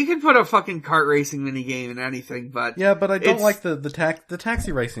 You can put a fucking kart racing minigame in anything, but yeah, but I don't it's- like the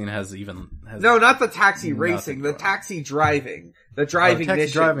taxi racing has no, not the taxi nothing racing, the going on. taxi driving, the Oh, driving taxi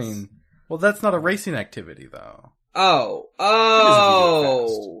missions. driving. Well, that's not a racing activity though. Oh.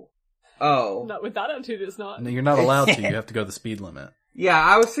 Not with that attitude, it's not. No, you're not allowed to. You have to go the speed limit. Yeah,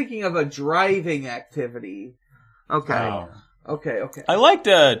 I was thinking of a driving Okay. Oh. Okay. I liked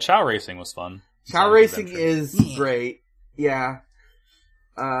Chow Racing was fun. Chow Sonic racing Adventure. is great. Yeah.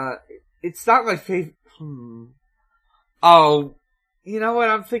 It's not my favorite. Oh, you know what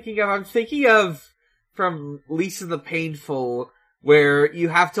I'm thinking of? I'm thinking of from Lisa the Painful, where you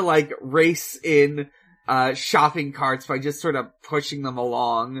have to like race in shopping carts by just sort of pushing them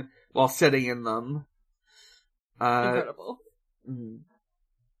along while sitting in them. Incredible. mm.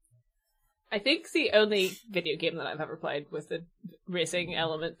 I think the only video game that I've ever played with a racing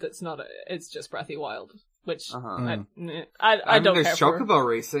element that's not it's just Breath of the Wild, which I don't There's care Chocobo for.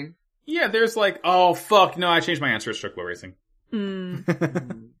 racing. Yeah, there's like, oh fuck, no, I changed my answer. It's Chocobo Racing.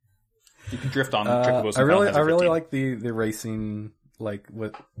 Mm. You can drift on Chocobos. I in Final Fantasy really 15. like the racing, like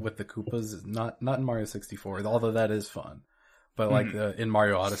with the Koopas. Not in Mario 64, although that is fun. But like in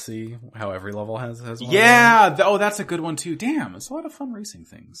Mario Odyssey, how every level has one. Yeah, that's a good one too. Damn, it's a lot of fun racing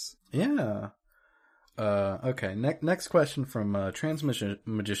things. Yeah. Okay. Next question from Transmission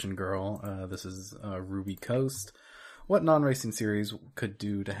Magician Girl. This is Ruby Coast. What non-racing series could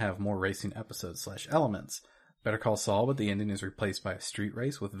do to have more racing episodes / elements? Better Call Saul, but the ending is replaced by a street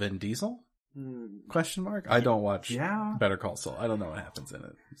race with Vin Diesel? Question mark. I don't watch Better Call Saul. I don't know what happens in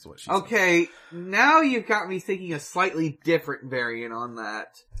it. Is what she said. Okay, now you've got me thinking a slightly different variant on that.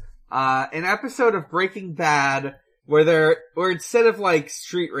 An episode of Breaking Bad where instead of like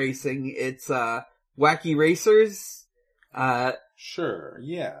street racing, it's wacky racers. Sure,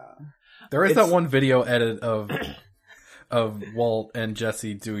 yeah. There is It's- that one video edit of Walt and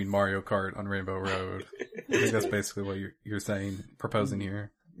Jesse doing Mario Kart on Rainbow Road. I think that's basically what you're saying, proposing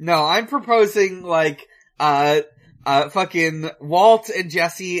here. No, I'm proposing like fucking Walt and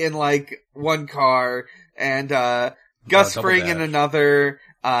Jesse in like one car and Gus Double Fring in Dash. another.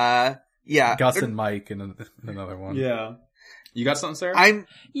 Yeah, Gus and Mike in another one. Yeah. You got something, Sarah? I'm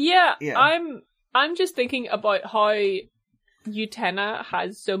Yeah, Yeah. I'm just thinking about how Utena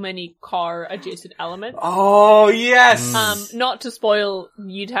has so many car adjacent elements. Oh, yes! Not to spoil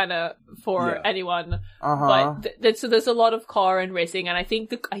Utena for anyone, Uh-huh. but so there's a lot of car and racing, and I think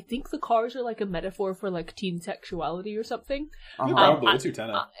the cars are like a metaphor for like teen sexuality or something. Probably it's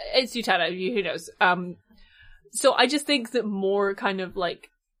Utena. It's Utena, who knows? So I just think that more kind of like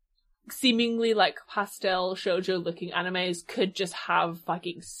seemingly like pastel shoujo looking animes could just have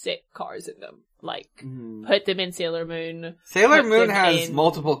fucking sick cars in them. Like, put them in Sailor Moon. Sailor put Moon them have in-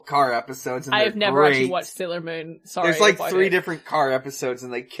 multiple car episodes, and I have they're never great. actually watched Sailor Moon. Sorry. There's like about 3 it. different car episodes,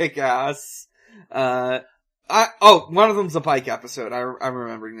 and they kick ass. One of them's a bike episode. I'm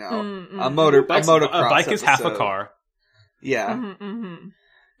remembering now. A motocross A bike is half a episode. car. Yeah.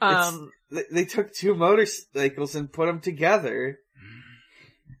 They took 2 motorcycles and put them together.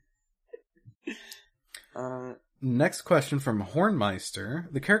 Next question from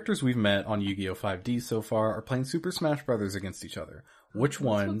Hornmeister. The characters we've met on Yu-Gi-Oh! 5D so far are playing Super Smash Brothers against each other. Which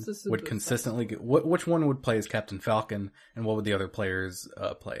one what's the Super would consistently get, which one would play as Captain Falcon, and what would the other players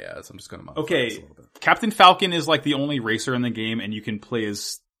play as? I'm just going to modify this a Okay, little bit. Captain Falcon is like the only racer in the game, and you can play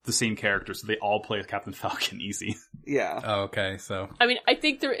as the same character, so they all play as Captain Falcon easy. Yeah. Oh, okay, so I mean, I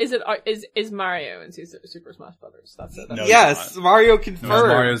think there is is Mario in Super Smash Brothers. That's it. No, Yes, he's not. Mario confirmed.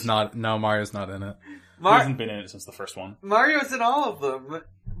 Mario's not in it. He hasn't been in it since the first one. Mario's in all of them.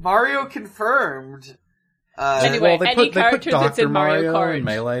 Mario confirmed. Anyway, they any put character that's Dr. in Mario Kart. and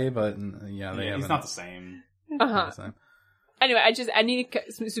Melee, but yeah, they Yeah, he's haven't. not the same. Uh-huh. the same. Anyway, any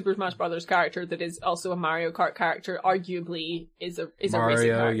Super Smash Brothers character that is also a Mario Kart character, arguably, is a racing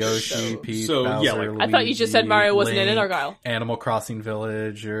Mario, character. Yoshi, so- Peach, So, Bowser, yeah, like- I thought you just said Mario wasn't in it, Link, Argyle. Animal Crossing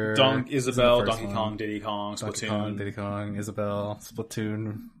Village, or Isabelle, the first Donkey one. Kong, Diddy Kong, Donkey Splatoon. Kong, Diddy Kong, Isabelle,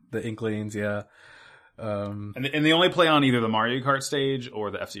 Splatoon, the Inklings, yeah. And they only play on either the Mario Kart stage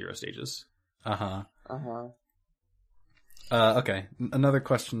or the F-Zero stages. Uh-huh. Uh-huh. Okay, another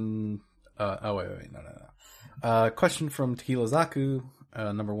question. No. Question from Tequila Zaku,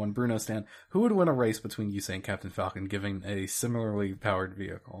 number 1 Bruno Stan. Who would win a race between Yusei and Captain Falcon, given a similarly powered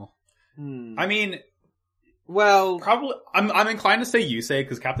vehicle? I mean, Well, probably. I'm inclined to say Yusei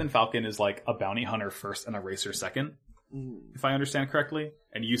because Captain Falcon is like a bounty hunter first and a racer second, if I understand correctly.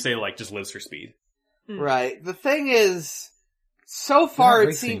 And Yusei like just lives for speed. right. The thing is, so They're far not it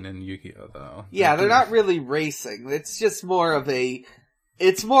racing seems... in Yu-Gi-Oh! Though. Yeah, they're not really racing. It's just more of a...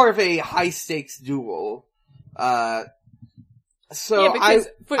 It's more of a high-stakes duel. So Yeah, because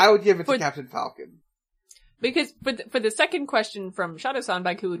I would give it to for- Captain Falcon. Because for the second question from Shadow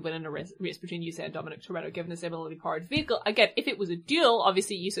Sandbag, who would win in a race between Yusei and Dominic Toretto, given a similarly powered vehicle? Again, if it was a duel,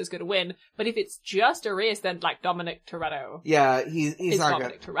 obviously Yusei's going to win. But if it's just a race, then like Dominic Toretto Yeah, he's is not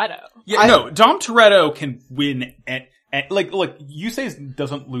Dominic Toretto. Yeah, no, Dom Toretto can win at like Yusei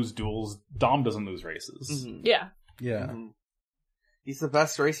doesn't lose duels. Dom doesn't lose races. good. Yeah. Yeah. He's the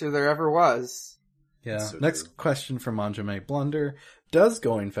best racer there ever was. Yeah. So Next true. question from Anjame Blunder. Does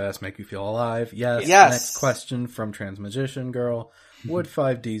going fast make you feel alive? Yes. Yes. Next question from Transmagician Girl. Would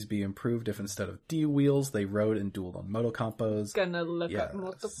 5Ds be improved if instead of D wheels they rode and dueled on motocompos? Gonna look Yes. at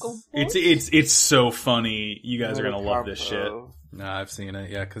Motoko. It's so funny. You guys are gonna love this shit. Nah, I've seen it.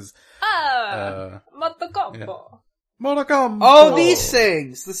 Yeah, because Motoko. yeah. Motocombo. Oh, these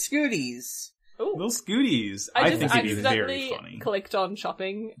things! The Scooties! Ooh. Little Scooties. I I just think it'd be very accidentally funny. clicked on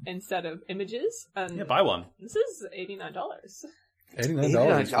shopping instead of images, and Yeah, buy one. this is $89. $89 for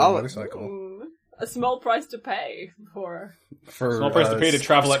a $89. motorcycle. A small price to pay for. For Small price to pay to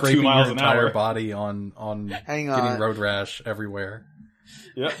travel at 2 scraping miles your an entire hour. body on Hang getting on. road rash everywhere.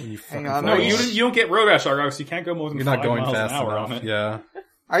 Yep. You Hang fucking on, No, fall. you don't get road rash, Argos. You can't go more than You're 5 not going miles fast an hour enough. on it. Yeah.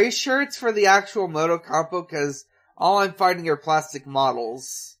 Are you sure it's for the actual Motocompo? Because all I'm finding are plastic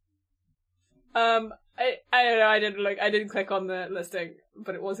models. I don't know. I didn't click on the listing,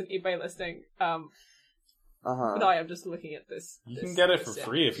 but it was an eBay listing. Uh-huh. But I am just looking at this. You can get it for listing.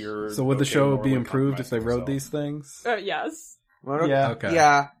 free if you're. So would the okay show more be with improved if they customizing rode yourself. these things? Yes. Yeah. Okay.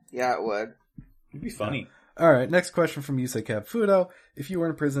 Yeah, it would. It'd be funny. Alright, next question from Yusei Cab Fudo. If you were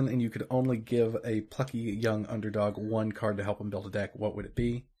in prison and you could only give a plucky young underdog one card to help him build a deck, what would it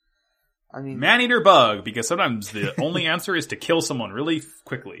be? I mean, Man-eater bug, because sometimes the only answer is to kill someone really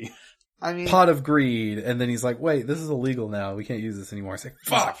quickly. Pot of Greed. And then he's like, wait, this is illegal now. We can't use this anymore. It's like,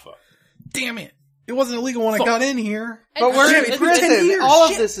 fuck, damn it. It wasn't illegal when I got in here. but we're in It's- prison. All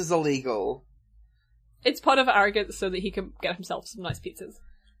of this is illegal. It's pot of arrogance so that he can get himself some nice pizzas.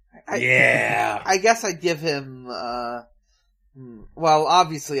 Yeah. I guess I'd give him, well,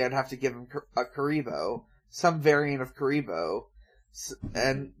 obviously I'd have to give him a Karibo. Some variant of Karibo.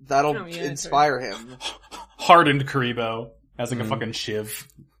 And that'll Oh, yeah, inspire him. Hardened Karibo as like a fucking shiv.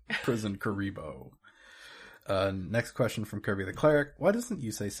 Prison Karibo. Next question from Kirby the Cleric. Why doesn't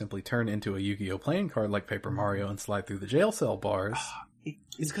Yusei simply turn into a Yu-Gi-Oh! Playing card like Paper Mario and slide through the jail cell bars?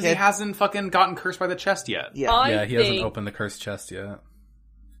 It's because he hasn't fucking gotten cursed by the chest yet. Yeah. He hasn't opened the cursed chest yet.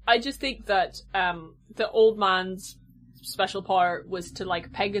 I just think that the old man's special power was to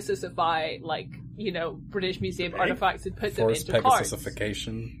like Pegasusify, like, you know, British Museum artifacts and put them Forced into cards.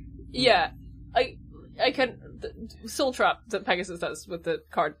 Pegasusification. Yeah, I can Soul Trap that Pegasus does with the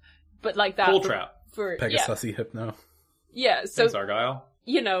card, but like that Soul Trap. for Pegasusi Hypno. yeah. So Thanks, Argyle.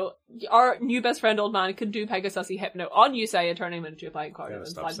 you know, our new best friend old man can do Pegasusi Hypno on Yusei and turn him into a playing card Gotta and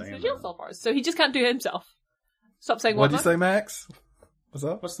stop slide into saying the jail that. cell bars. So he just can't do it himself. Stop saying What'd you what? say, Max? What's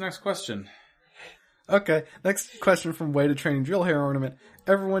up? What's the next question? Okay, next question from Way to Training Drill Hair Ornament.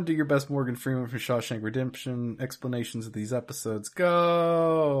 Everyone do your best Morgan Freeman from Shawshank Redemption. Explanations of these episodes.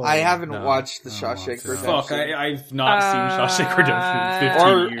 Go! I haven't watched the I don't want Shawshank to. Redemption. Fuck, I've not seen Shawshank Redemption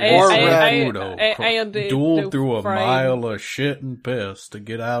in 15 years. And dueled through a mile of shit and piss to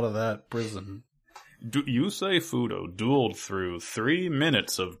get out of that prison. Yusei Fudo dueled through 3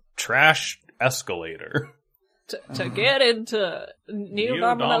 minutes of trash escalator. to get into Neo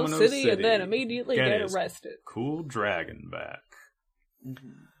Domino City and then immediately get his arrested. Cool dragon back.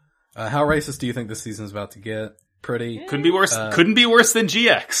 How racist do you think this season's about to get? Pretty. Couldn't be worse. Couldn't be worse than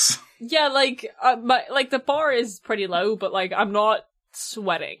GX. Yeah, like the bar is pretty low, but like I'm not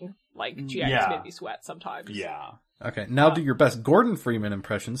sweating. Like GX made me sweat sometimes. Yeah. Okay, now do your best Gordon Freeman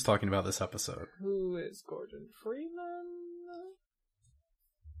impressions talking about this episode. Who is Gordon Freeman?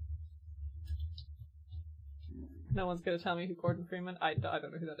 No one's gonna tell me who Gordon Freeman. I don't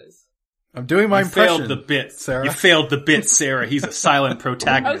know who that is. I'm doing my You impression. failed the bit, Sarah. You failed the bit, Sarah. He's a silent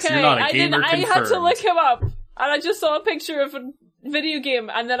protagonist. Okay, You're not a gamer I had to confirmed. look him up, and I just saw a picture of a video game,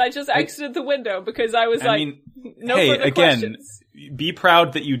 and then I just exited the window because I was no hey, further again, questions. be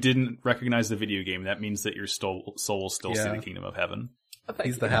proud that you didn't recognize the video game. That means that your soul will still see Yeah. the kingdom of heaven.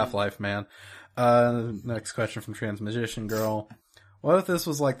 He's the Half-Life man. Next question from Transmagician Girl. What if this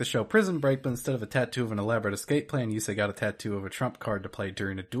was like the show Prison Break, but instead of a tattoo of an elaborate escape plan, Yusei got a tattoo of a trump card to play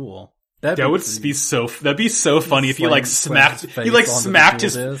during a duel? That'd be so funny if he like smacked, his face he like onto the smacked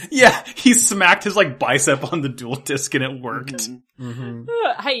duel his, disc. yeah, he smacked his like bicep on the dual disc and it worked.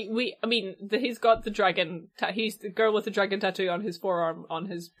 Hey, he's got the dragon. He's the girl with the dragon tattoo on his forearm on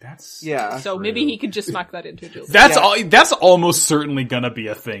his. That's So maybe he could just smack that into a duel. That's almost certainly gonna be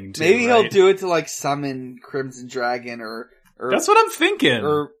a thing too. Maybe right? he'll do it to like summon Crimson Dragon or That's what I'm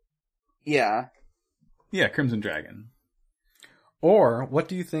thinking. Yeah. Yeah, Crimson Dragon. Or, what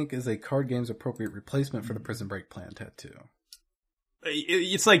do you think is a card game's appropriate replacement for the Prison Break plan tattoo?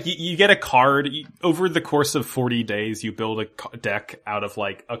 It's like you get a card over the course of 40 days. You build a deck out of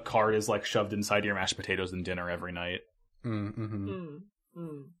like a card is like shoved inside your mashed potatoes and dinner every night.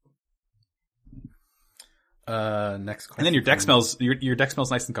 Next question. And then your deck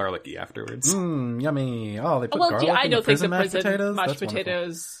smells nice and garlicky afterwards. Yummy. Oh, they put garlic I in don't the think the prison mashed prison potatoes? mashed That's wonderful.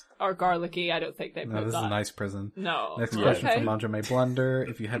 potatoes are garlicky. I don't think they put No, this that. is a nice prison. No. Next Okay. question from Andre May Blunder.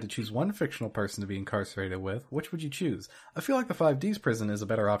 If you had to choose one fictional person to be incarcerated with, which would you choose? I feel like the 5Ds prison is a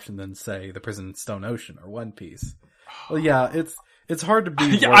better option than, say, the prison in Stone Ocean or One Piece. Well, yeah, it's hard to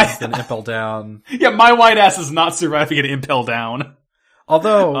be worse than Impel Down. Yeah, my white ass is not surviving an Impel Down.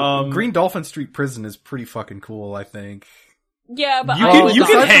 Although, Green Dolphin Street Prison is pretty fucking cool, I think. Yeah, but You I can would you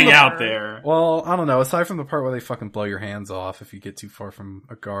can not hang prefer- out there. Well, I don't know. Aside from the part where they fucking blow your hands off if you get too far from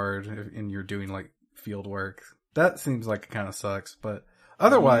a guard and you're doing like field work, that seems like it kind of sucks. But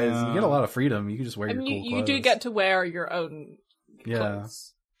otherwise, you get a lot of freedom. You can just wear I your mean, cool you clothes. do get to wear your own Yeah.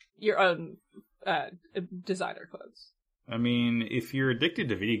 clothes. Your own designer clothes. I mean, if you're addicted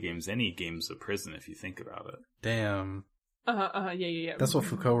to video games, any game's a prison if you think about it. Damn. Yeah. That's what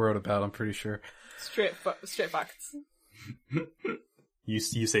Foucault wrote about, I'm pretty sure. Straight facts. You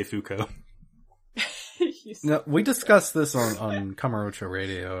say Foucault. No, we discussed this on Kamurocho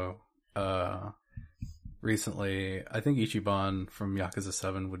Radio recently. I think Ichiban from Yakuza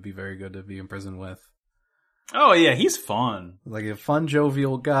 7 would be very good to be in prison with. Oh yeah, he's fun. Like a fun,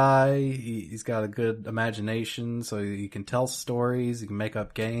 jovial guy. He's got a good imagination, so he can tell stories. He can make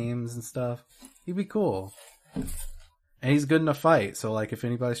up games and stuff. He'd be cool. And he's good in a fight. So, like, if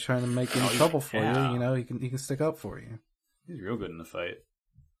anybody's trying to make any trouble for you, you know, he can stick up for you. He's real good in the fight.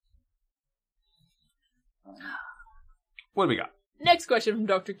 What do we got? Next question from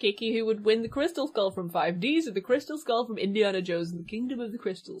Dr. Kiki, who would win the Crystal Skull from 5Ds or the Crystal Skull from Indiana Jones and the Kingdom of the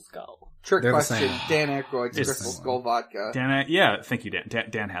Crystal Skull? Trick They're the question. same. Dan Aykroyd's It's Crystal the same Skull Vodka. Dan, yeah, thank you, Dan.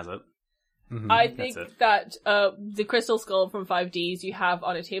 Dan has it. Mm-hmm. I think it. that the Crystal Skull from 5Ds you have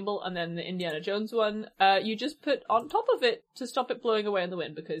on a table, and then the Indiana Jones one, you just put on top of it to stop it blowing away in the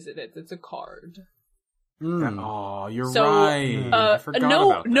wind because it's a card. Oh, you're So, right. I forgot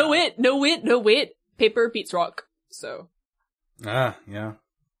about that. no wait. Paper beats rock. So. Ah, yeah.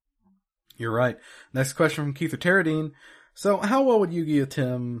 You're right. Next question from Keith Terradine. So, how well would Yugi /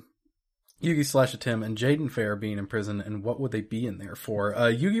 Tim and Jaden fare being in prison, and what would they be in there for?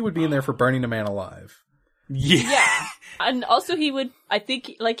 Yugi would be in there for burning a man alive. Yeah. And also he would, I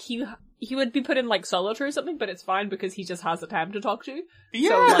think, like, he would be put in, like, solitary or something, but it's fine because he just has the time to talk to.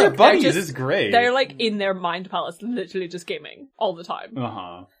 Yeah, So, like, buddies they're just- is great. They're, like, in their mind palace, literally just gaming all the time.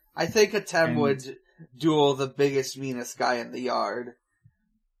 Uh-huh. I think a Tem And- would duel the biggest, meanest guy in the yard.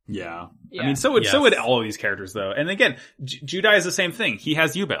 Yeah. Yeah. I mean, so would Yes. so would all of these characters, though. And again, Judai is the same thing. He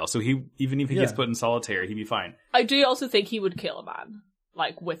has Yubel, so even if he gets Yeah. put in solitary, he'd be fine. I do also think he would kill a man,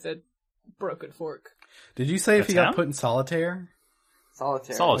 like, with a broken fork. Did you say if he Tim? got put in solitaire?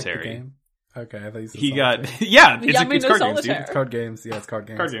 Solitary. Solitary. Like the game? Okay, I thought you said He solitaire. got yeah. It's, Yeah, I mean, it's no card games, dude. solitaire. It's card games. Yeah, it's card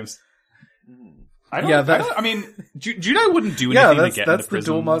games. Card games. Mm. I mean, Judai wouldn't do anything Yeah, to get that's into the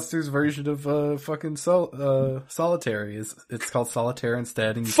prison. Duel Monsters version of fucking solitary. It's called solitaire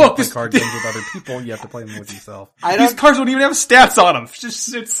instead, and you Fuck can't play this- card games with other people. You have to play them with yourself. I These don't. cards don't even have stats on them. It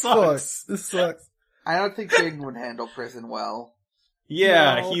sucks. Sucks. This sucks. I don't think Jaden would handle prison well.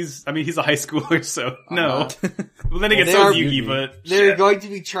 Yeah, No. he's a high schooler, so no. Uh-huh. Well, then again, They so are- is Yugi, but They're shit. going to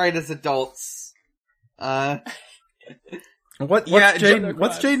be tried as adults. What's Yeah, Jaden? Jaden-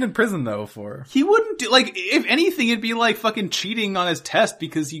 What's Jaden in prison though for? He wouldn't do, like, if anything, it'd be like fucking cheating on his test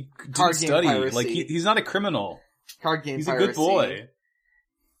because he didn't Card game study. piracy. Like, he's not a criminal. Card game He's a piracy. good boy.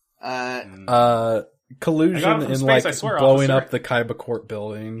 Collusion I got it from in space, like I swear, blowing officer. up the Kaiba court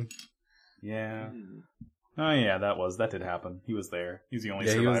building. Yeah. Oh yeah, that did happen. He was there. He's the only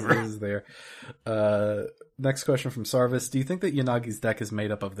Yeah, he survivor. was there. Next question from Sarvis. Do you think that Yanagi's deck is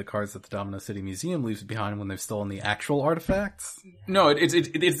made up of the cards that the Domino City Museum leaves behind when they've stolen the actual artifacts? No, it's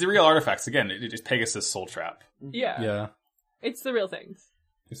the real artifacts. Again, it's Pegasus Soul Trap. Yeah. Yeah. It's the real things.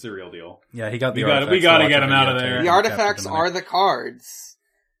 It's the real deal. Yeah, he got the We gotta- artifacts. we gotta to get watch him a out of video there. tape The and artifacts capture them in are the cards.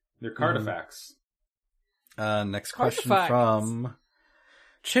 They're cartifacts. Next question Artifacts. from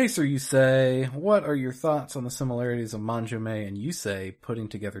Chaser. You say, what are your thoughts on the similarities of Manjume and Yusei putting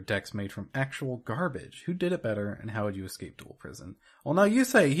together decks made from actual garbage? Who did it better, and how would you escape dual prison? Well, now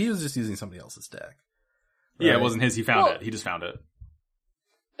Yusei, he was just using somebody else's deck. Yeah, it Right? wasn't his. He found Well- it. He just found it.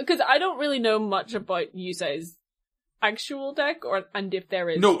 Because I don't really know much about Yusei's actual deck, and if there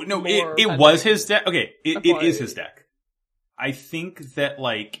is No, more it kind was of- his deck. Okay, it About- is his deck. I think that,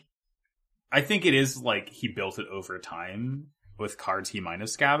 like, it is, like, he built it over time with cards he might have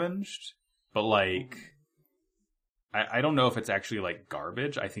scavenged, but, like, I don't know if it's actually, like,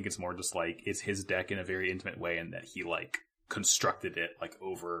 garbage. I think it's more just, like, it's his deck in a very intimate way, and that he, like, constructed it, like,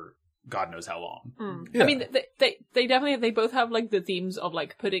 over God knows how long. Mm. Yeah. I mean, they definitely, they both have, like, the themes of,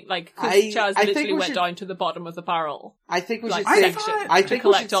 like, putting, like, I- because Chaz I think literally we went should- down to the bottom of the barrel. I think we Like, should save. section I to think we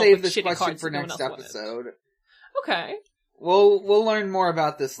should collect all save the this shitty question cards for that no one next else wanted. episode. Okay. We'll learn more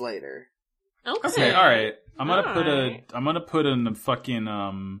about this later. Okay, alright. I'm Alright. gonna put in the fucking,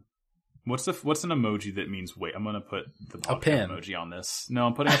 what's an emoji that means wait? I'm gonna put the PogChamp pin. emoji on this. No,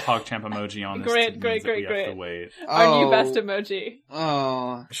 I'm putting a PogChamp emoji on this. Great, that great, means that we great, have to great. wait. Our new Oh. best emoji.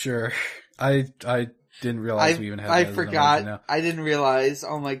 Oh, Sure. I didn't realize we even had that I as an emoji forgot. now. I didn't realize.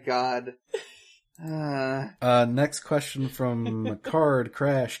 Oh my god. Next question from Card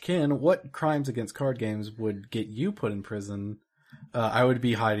Crash Kin. What crimes against card games would get you put in prison? I would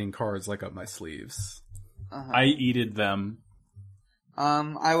be hiding cards like up my sleeves. I eated them.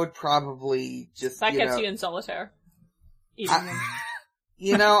 I would probably just. That you gets know, you in solitaire. Eating them.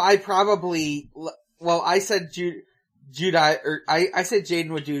 You know, I probably. Well, I said Judai, or I said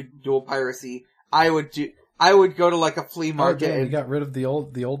Jaden would do dual piracy. I would go to like a flea Oh, market. damn, you and, got rid of the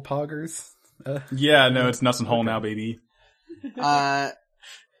old poggers? Yeah, no, it's nuts and hole now, baby.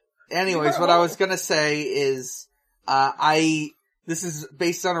 anyways, what I was gonna say is, this is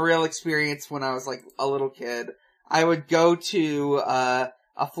based on a real experience when I was like a little kid. I would go to, a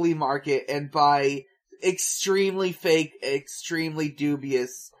flea market and buy extremely fake, extremely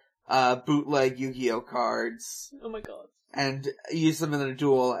dubious, bootleg Yu-Gi-Oh cards Oh my god. and use them in a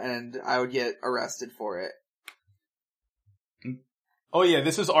duel, and I would get arrested for it. Oh yeah,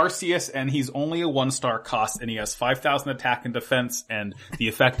 this is Arceus, and he's only a 1-star cost, and he has 5,000 attack and defense, and the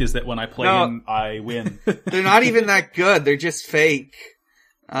effect is that when I play No. him, I win. They're not even that good. They're just fake.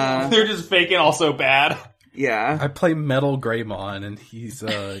 They're just fake and also bad. Yeah. I play Metal Greymon, and he's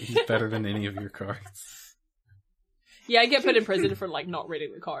better than any of your cards. Yeah, I get put in prison for, like, not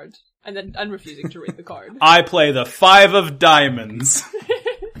reading the card. And then I'm refusing to read the card. I play the 5 of diamonds.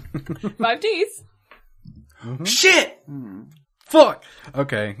 5 Ds. Shit! Fuck!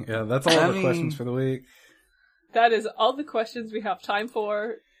 Okay, yeah, that's all I the mean- questions for the week. That is all the questions we have time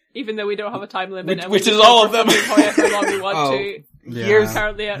for, even though we don't have a time limit. Which is all of them. However long we want Oh. to. Yeah. We're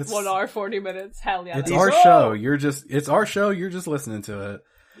currently at It's- 1 hour 40 minutes. Hell yeah. It's that's our awesome. show. It's our show. You're just listening to it.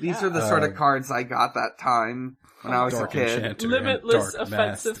 These are the sort of cards I got that time when I was a Dark kid. Enchanter and Limitless Dark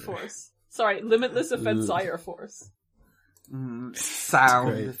offensive Master. force. Sorry, limitless offensive force. Sound.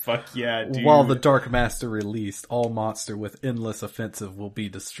 Great. Fuck yeah, dude. While the Dark Master released, all monster with endless offensive will be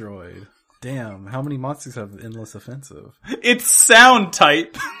destroyed. Damn, how many monsters have endless offensive? It's sound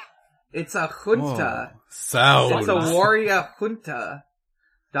type. It's a junta. Sound. It's a warrior junta.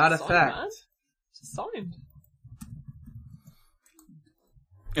 Dot Sound, effect. man. It's a sound.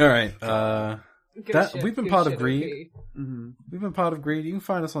 Alright, Good That- shit, we've been good Pot of shit, Greed. okay. we've been Pot of Greed. You can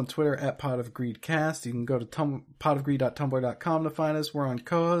find us on Twitter at Pot of Greed Cast. You can go to potofgreed.tumblr.com to find us. We're on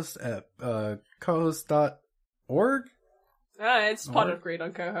co-host at cohost.org. It's Pot of Greed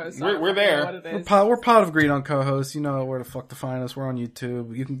on co-host. We're I don't know there. What it We're is. Pot of Greed on co-host. You know where the fuck to find us. We're on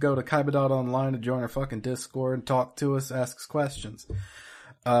YouTube. You can go to kaiba.online to join our fucking Discord and talk to us, ask us questions.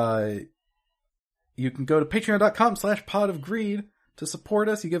 You can go to patreon.com/Pot of Greed to support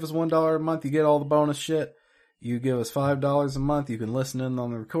us. You give us $1 a month, you get all the bonus shit. You give us $5 a month, you can listen in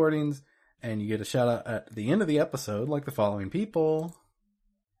on the recordings, and you get a shout out at the end of the episode, like the following people.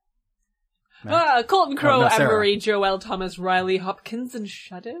 Colton Crow, no, Sarah. Anne-Marie, Joelle, Thomas, Riley, Hopkins, and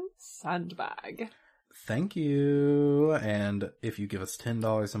Shadow Sandbag. Thank you. And if you give us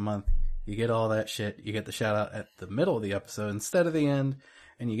 $10 a month, you get all that shit. You get the shout out at the middle of the episode instead of the end,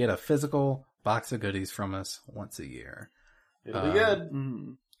 and you get a physical box of goodies from us once a year. It'll be good.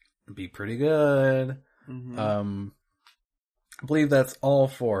 It'd be pretty good. I believe that's all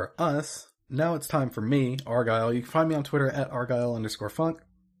for us. Now it's time for me, Argyle. You can find me on Twitter at Argyle_funk.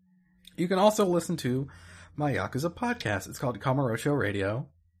 You can also listen to my Yakuza podcast. It's called Kamurocho Radio,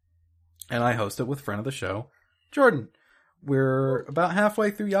 and I host it with friend of the show, Jordan. We're about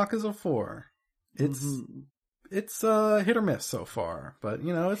halfway through Yakuza 4. It's hit or miss so far, but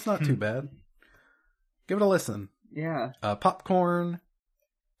you know, it's not too bad. Give it a listen. Yeah. Popcorn,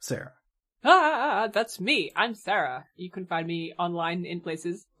 Sarah. That's me. I'm Sarah. You can find me online in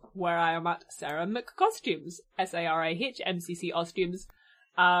places where I am at Sarah McCostumes. SARAHMCC Costumes.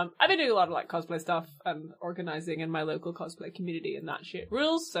 I've been doing a lot of like cosplay stuff and organizing in my local cosplay community, and that shit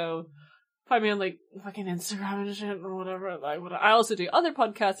rules. So find me on like fucking Instagram and shit or whatever. I also do other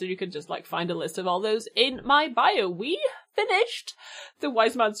podcasts, and you can just like find a list of all those in my bio. We finished The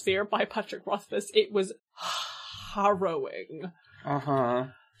Wise Man's Fear by Patrick Rothfuss. It was harrowing.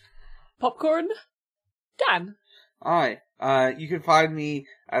 Popcorn, Dan. Alright. You can find me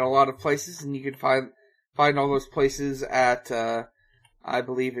at a lot of places, and you can find all those places at, I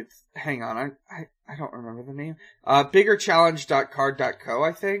believe it's, hang on, I don't remember the name. Biggerchallenge.card.co,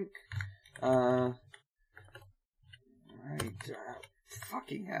 I think.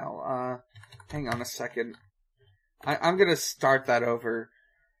 Fucking hell. Hang on a second. I'm gonna start that over.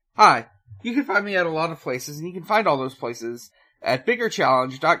 Hi. You can find me at a lot of places, and you can find all those places at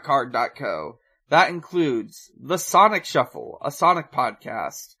biggerchallenge.card.co. That includes the Sonic Shuffle, a Sonic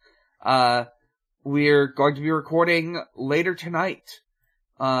podcast. We're going to be recording later tonight.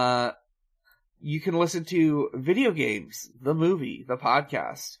 You can listen to Video Games, the movie, the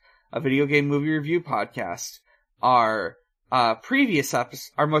podcast, a video game movie review podcast. Our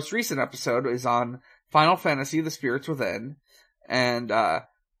most recent episode is on Final Fantasy: The Spirits Within, and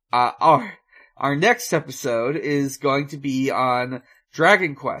our next episode is going to be on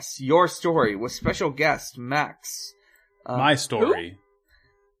Dragon Quest: Your Story with special guest Max. My story.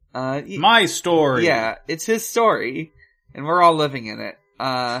 My My story. Yeah, it's his story, and we're all living in it.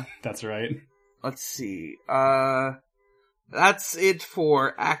 That's right. Let's see. That's it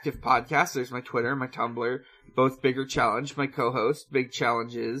for active podcasts. There's my Twitter, my Tumblr, both Bigger Challenge, my co-host, Big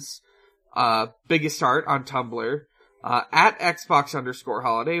Challenges, Biggest Art on Tumblr, at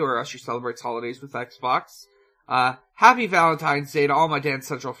Xbox_holiday, where Usher celebrates holidays with Xbox. Happy Valentine's Day to all my Dance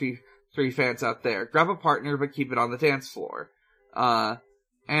Central 3 fans out there. Grab a partner, but keep it on the dance floor.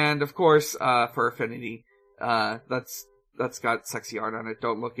 And of course, for Affinity, that's got sexy art on it.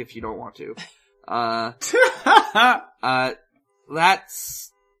 Don't look if you don't want to.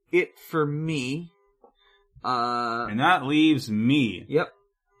 That's it for me. And that leaves me. Yep.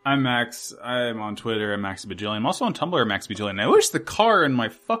 I'm Max. I'm on Twitter at MaxBajillion. I'm also on Tumblr at MaxBajillion. I wish the car in my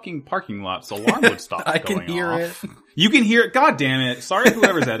fucking parking lot's alarm would stop I going can hear off. it. You can hear it. God damn it. Sorry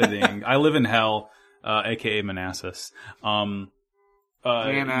whoever's editing. I live in hell, aka Manassas.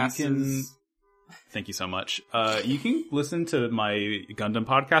 Manasses. Thank you so much. You can listen to my Gundam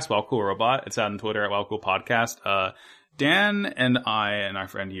podcast, Wow Cool Robot. It's out on Twitter at Wow Cool Podcast. Dan and I and our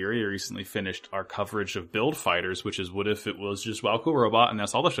friend Yuri recently finished our coverage of Build Fighters, which is what if it was just Wow Cool Robot, and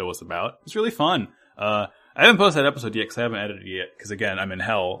that's all the show was about. It's really fun. I haven't posted that episode yet because I haven't edited it yet. Because again, I'm in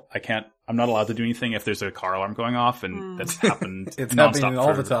hell. I'm not allowed to do anything if there's a car alarm going off, and that's happened. It's nonstop happening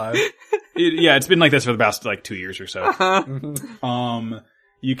all the time. It's been like this for the past 2 years or so.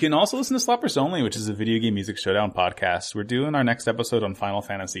 You can also listen to Sloppers Only, which is a video game music showdown podcast. We're doing our next episode on Final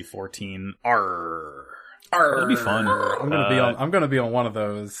Fantasy XIV. It'll be fun. I'm gonna be on one of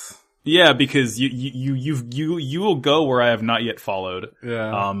those. Yeah, because you will go where I have not yet followed.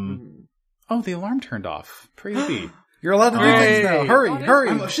 Yeah. Oh, the alarm turned off. Praise be. You're allowed to do things now. Hurry.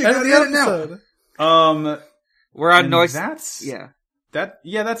 Edit the episode. We're on Noise. That's Yeah. That's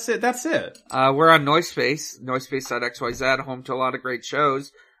it. We're on Noisepace, noisepace.xyz, home to a lot of great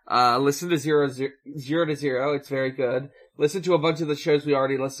shows. Listen to Zero to Zero, it's very good. Listen to a bunch of the shows we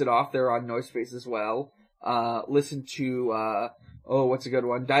already listed off, they're on Noisepace as well. Listen to, what's a good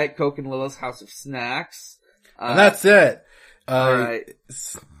one? Diet Coke and Lila's House of Snacks. And that's it. Alright.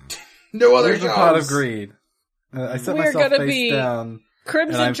 No other There's shows. a pot of greed. I set We're myself gonna face be down.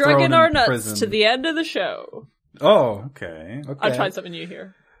 Crimson I'm drugging thrown our in nuts prison. to the end of the show. Oh. Okay. I tried something new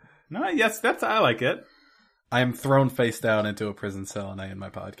here. No, yes, I like it. I am thrown face down into a prison cell and I end my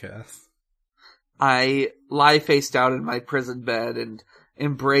podcast. I lie face down in my prison bed and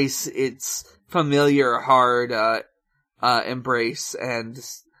embrace its familiar, hard, embrace and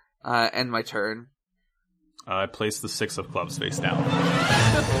end my turn. I place the 6 of clubs face down.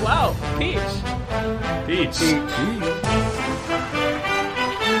 Wow, Peach. Peach.